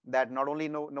that not only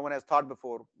no one has thought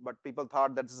before, but people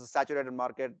thought that this is a saturated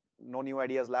market, no new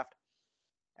ideas left.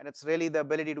 And it's really the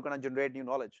ability to kind of generate new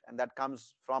knowledge, and that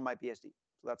comes from my PhD.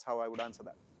 So that's how I would answer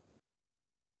that.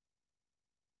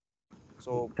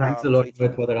 So thanks a lot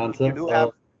so for that answer.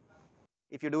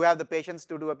 if you do have the patience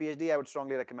to do a PhD, I would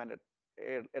strongly recommend it.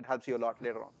 It helps you a lot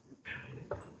later on.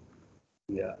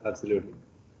 Yeah, absolutely.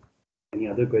 Any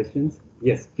other questions?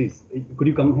 Yes, please. Could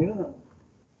you come here?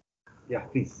 Yeah,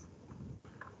 please.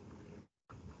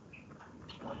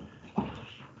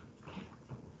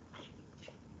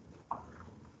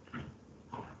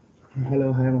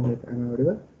 Hello, hi Mohit. Am I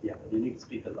audible? Yeah, you need to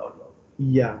speak a lot louder.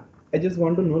 Yeah, I just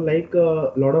want to know, like,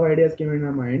 a lot of ideas came in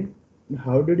my mind.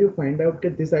 How did you find out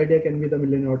that this idea can be the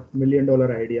million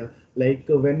dollar idea? Like,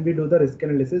 when we do the risk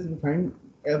analysis, we find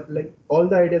like all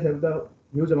the ideas have the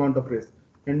huge amount of risk,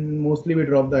 and mostly we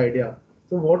drop the idea.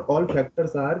 So, what all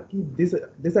factors are ki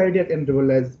this idea can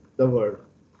revolutionize the world?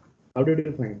 How did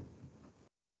you find?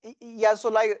 Yeah, so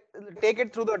like take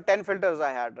it through the 10 filters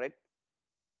I had, right?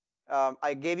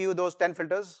 I gave you those 10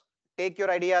 filters. Take your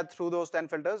idea through those 10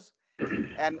 filters.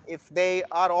 And if they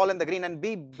are all in the green, and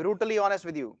be brutally honest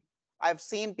with you, I've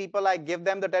seen people, I give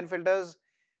them the 10 filters,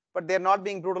 but they're not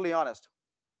being brutally honest,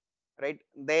 right?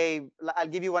 I'll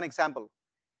give you one example.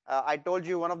 I told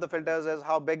you one of the filters is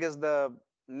how big is the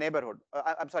neighborhood.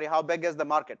 I'm sorry, how big is the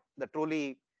market, the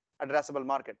truly addressable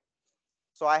market.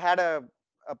 So I had a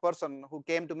person who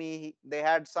came to me, they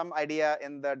had some idea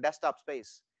in the desktop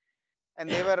space. And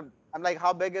I'm like,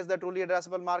 how big is the truly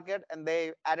addressable market? And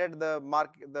they added the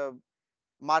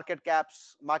market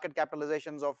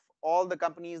capitalizations of all the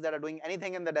companies that are doing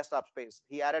anything in the desktop space.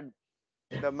 He added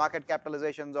the market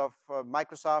capitalizations of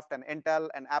Microsoft and Intel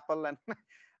and Apple. And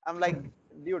I'm like,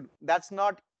 dude, that's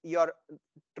not your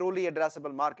truly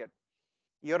addressable market.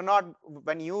 You're not,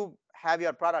 when you have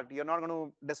your product, you're not going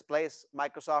to displace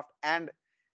Microsoft and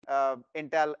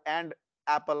Intel and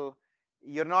Apple.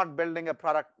 You're not building a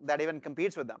product that even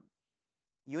competes with them.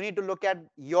 You need to look at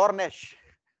your niche,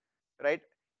 right?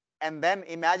 And then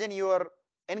imagine you are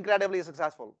incredibly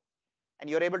successful and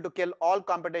you're able to kill all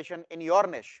competition in your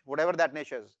niche, whatever that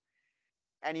niche is.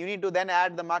 And you need to then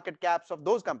add the market caps of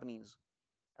those companies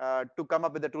to come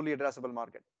up with a truly addressable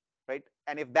market, right?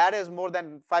 And if that is more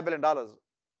than $5 billion,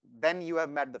 then you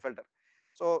have met the filter.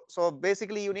 So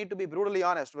basically, you need to be brutally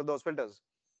honest with those filters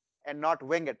and not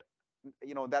wing it.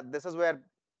 That this is where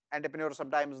entrepreneurs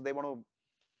sometimes they want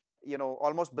to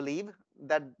almost believe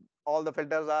that all the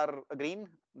filters are green.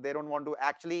 They don't want to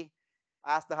actually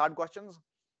ask the hard questions.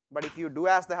 But if you do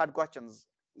ask the hard questions,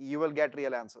 you will get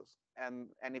real answers.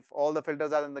 And if all the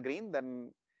filters are in the green,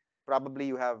 then probably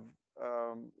you have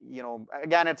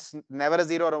again, it's never a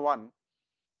 0 or a 1,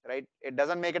 right? It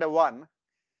doesn't make it a 1,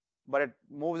 but it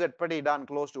moves it pretty darn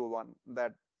close to a 1,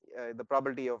 that the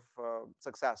probability of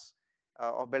success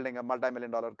of building a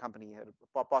multi-million-dollar company here,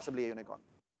 possibly a unicorn.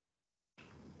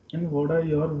 And what are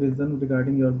your vision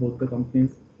regarding your both the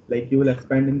companies? Like, you will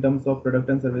expand in terms of product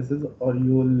and services, or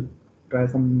you will try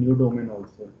some new domain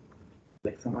also,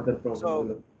 like some other problem.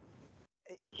 So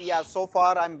yeah, so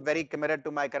far I'm very committed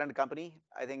to my current company.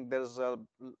 I think there's a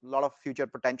lot of future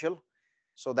potential,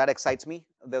 so that excites me.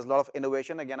 There's a lot of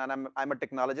innovation again, and I'm a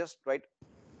technologist, right?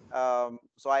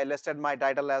 So I listed my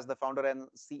title as the founder and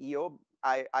CEO.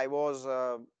 I was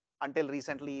until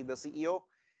recently the CEO.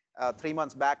 3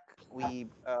 months back,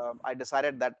 I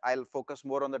decided that I'll focus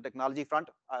more on the technology front.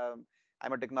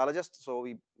 I'm a technologist, so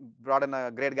we brought in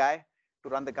a great guy to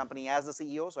run the company as the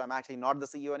CEO. So I'm actually not the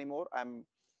CEO anymore.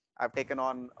 I've taken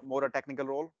on more a technical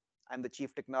role. I'm the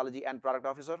chief technology and product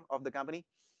officer of the company.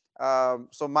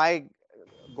 So my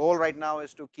goal right now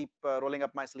is to keep rolling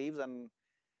up my sleeves and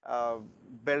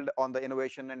build on the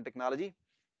innovation and technology.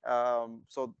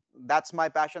 So that's my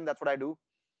passion. That's what I do.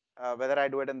 Whether I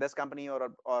do it in this company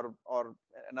or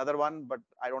another one, but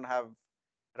I don't have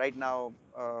right now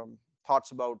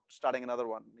thoughts about starting another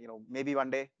one. Maybe one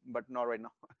day, but not right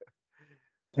now.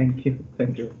 Thank you.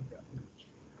 Thank you.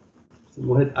 So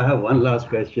Mohit, I have one last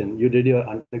question. You did your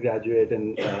undergraduate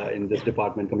in this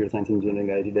department, Computer Science Engineering,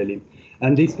 IIT Delhi,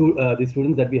 and these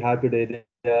students that we have today,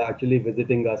 they are actually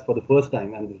visiting us for the first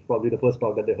time, and this is probably the first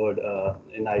talk that they heard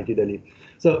in IIT Delhi.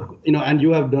 So and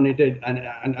you have donated,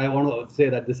 and I want to say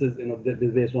that this is this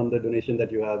is based on the donation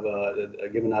that you have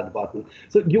given our department.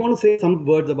 So do you want to say some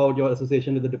words about your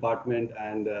association with the department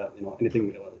and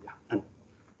anything?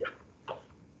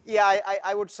 Yeah,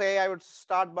 I would say I would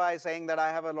start by saying that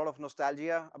I have a lot of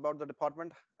nostalgia about the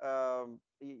department. I'll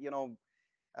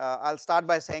start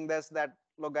by saying this, that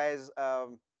look, guys, how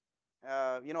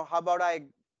about I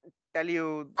tell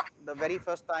you the very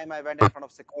first time I went in front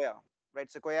of Sequoia,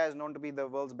 right? Sequoia is known to be the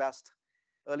world's best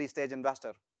early stage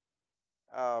investor.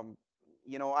 I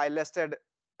listed,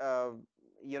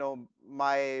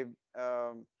 my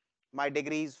my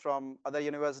degrees from other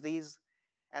universities,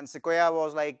 and Sequoia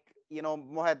was like,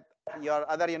 Mohit, your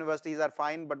other universities are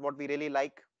fine, but what we really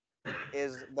like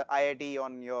is the IIT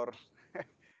on your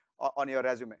on your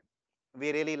resume.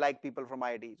 We really like people from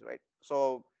IITs, right?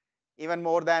 So even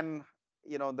more than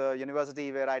the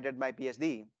university where I did my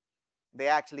PhD, they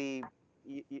actually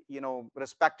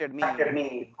respected me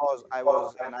because I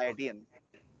was an IITian,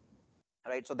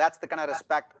 right? So that's the kind of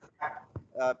respect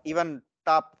even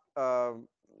top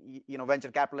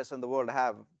venture capitalists in the world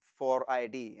have for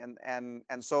IIT, and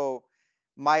so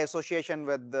my association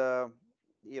with the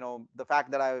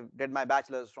fact that I did my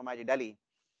bachelor's from IIT Delhi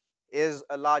is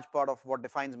a large part of what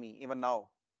defines me even now,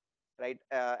 right?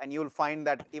 And you'll find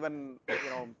that even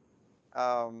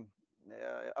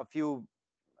a few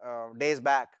days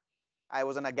back, I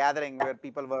was in a gathering where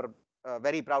people were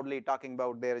very proudly talking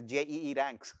about their JEE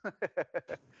ranks.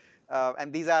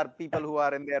 And these are people who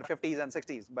are in their 50s and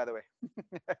 60s, by the way.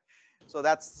 So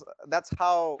that's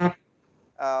how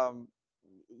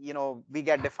we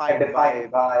get defined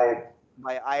by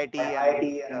IIT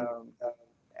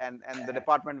and the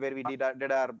department where we did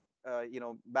our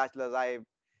bachelor's.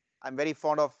 I'm very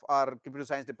fond of our computer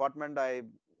science department. I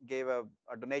gave a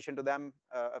donation to them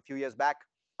a few years back,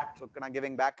 so kind of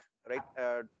giving back, right,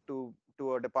 to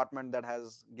a department that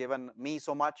has given me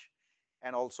so much,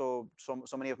 and also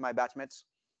so many of my batchmates.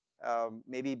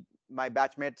 Maybe my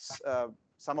batchmates,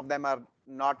 some of them are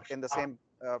not in the same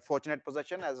fortunate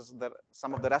position as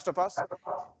some of the rest of us.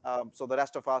 So the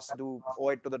rest of us do owe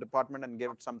it to the department and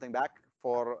give something back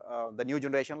for the new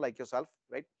generation like yourself,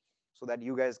 right? So that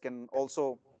you guys can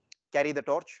also carry the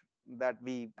torch that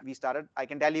we started. I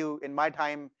can tell you, in my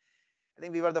time, I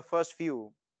think we were the first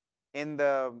few in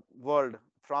the world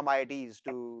from IITs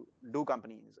to do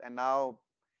companies, and now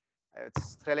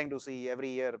it's thrilling to see every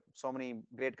year so many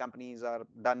great companies are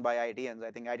done by IITians.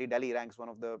 I think IIT Delhi ranks one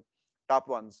of the top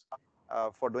ones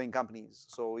for doing companies.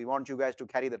 So we want you guys to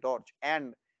carry the torch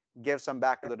and give some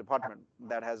back to the department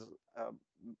that has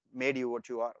made you what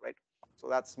you are, right? So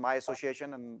that's my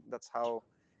association, and that's how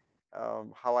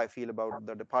I feel about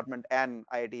the department and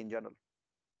IIT in general.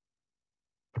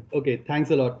 Okay,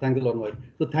 thanks a lot, Mohit.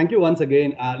 So thank you once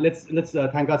again. Let's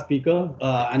thank our speaker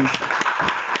and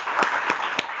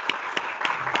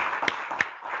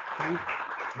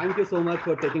thank you so much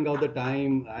for taking out the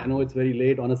time. I know it's very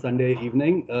late on a Sunday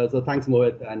evening, so thanks,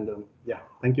 Mohit, and yeah,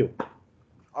 thank you.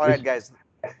 All right, guys.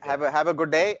 Have a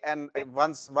good day. And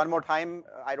one more time,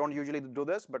 I don't usually do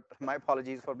this, but my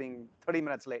apologies for being 30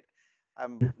 minutes late.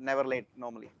 I'm never late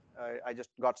normally. I just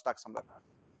got stuck somewhere.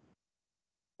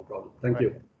 No problem. Thank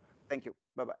you. Thank you.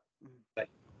 Bye-bye.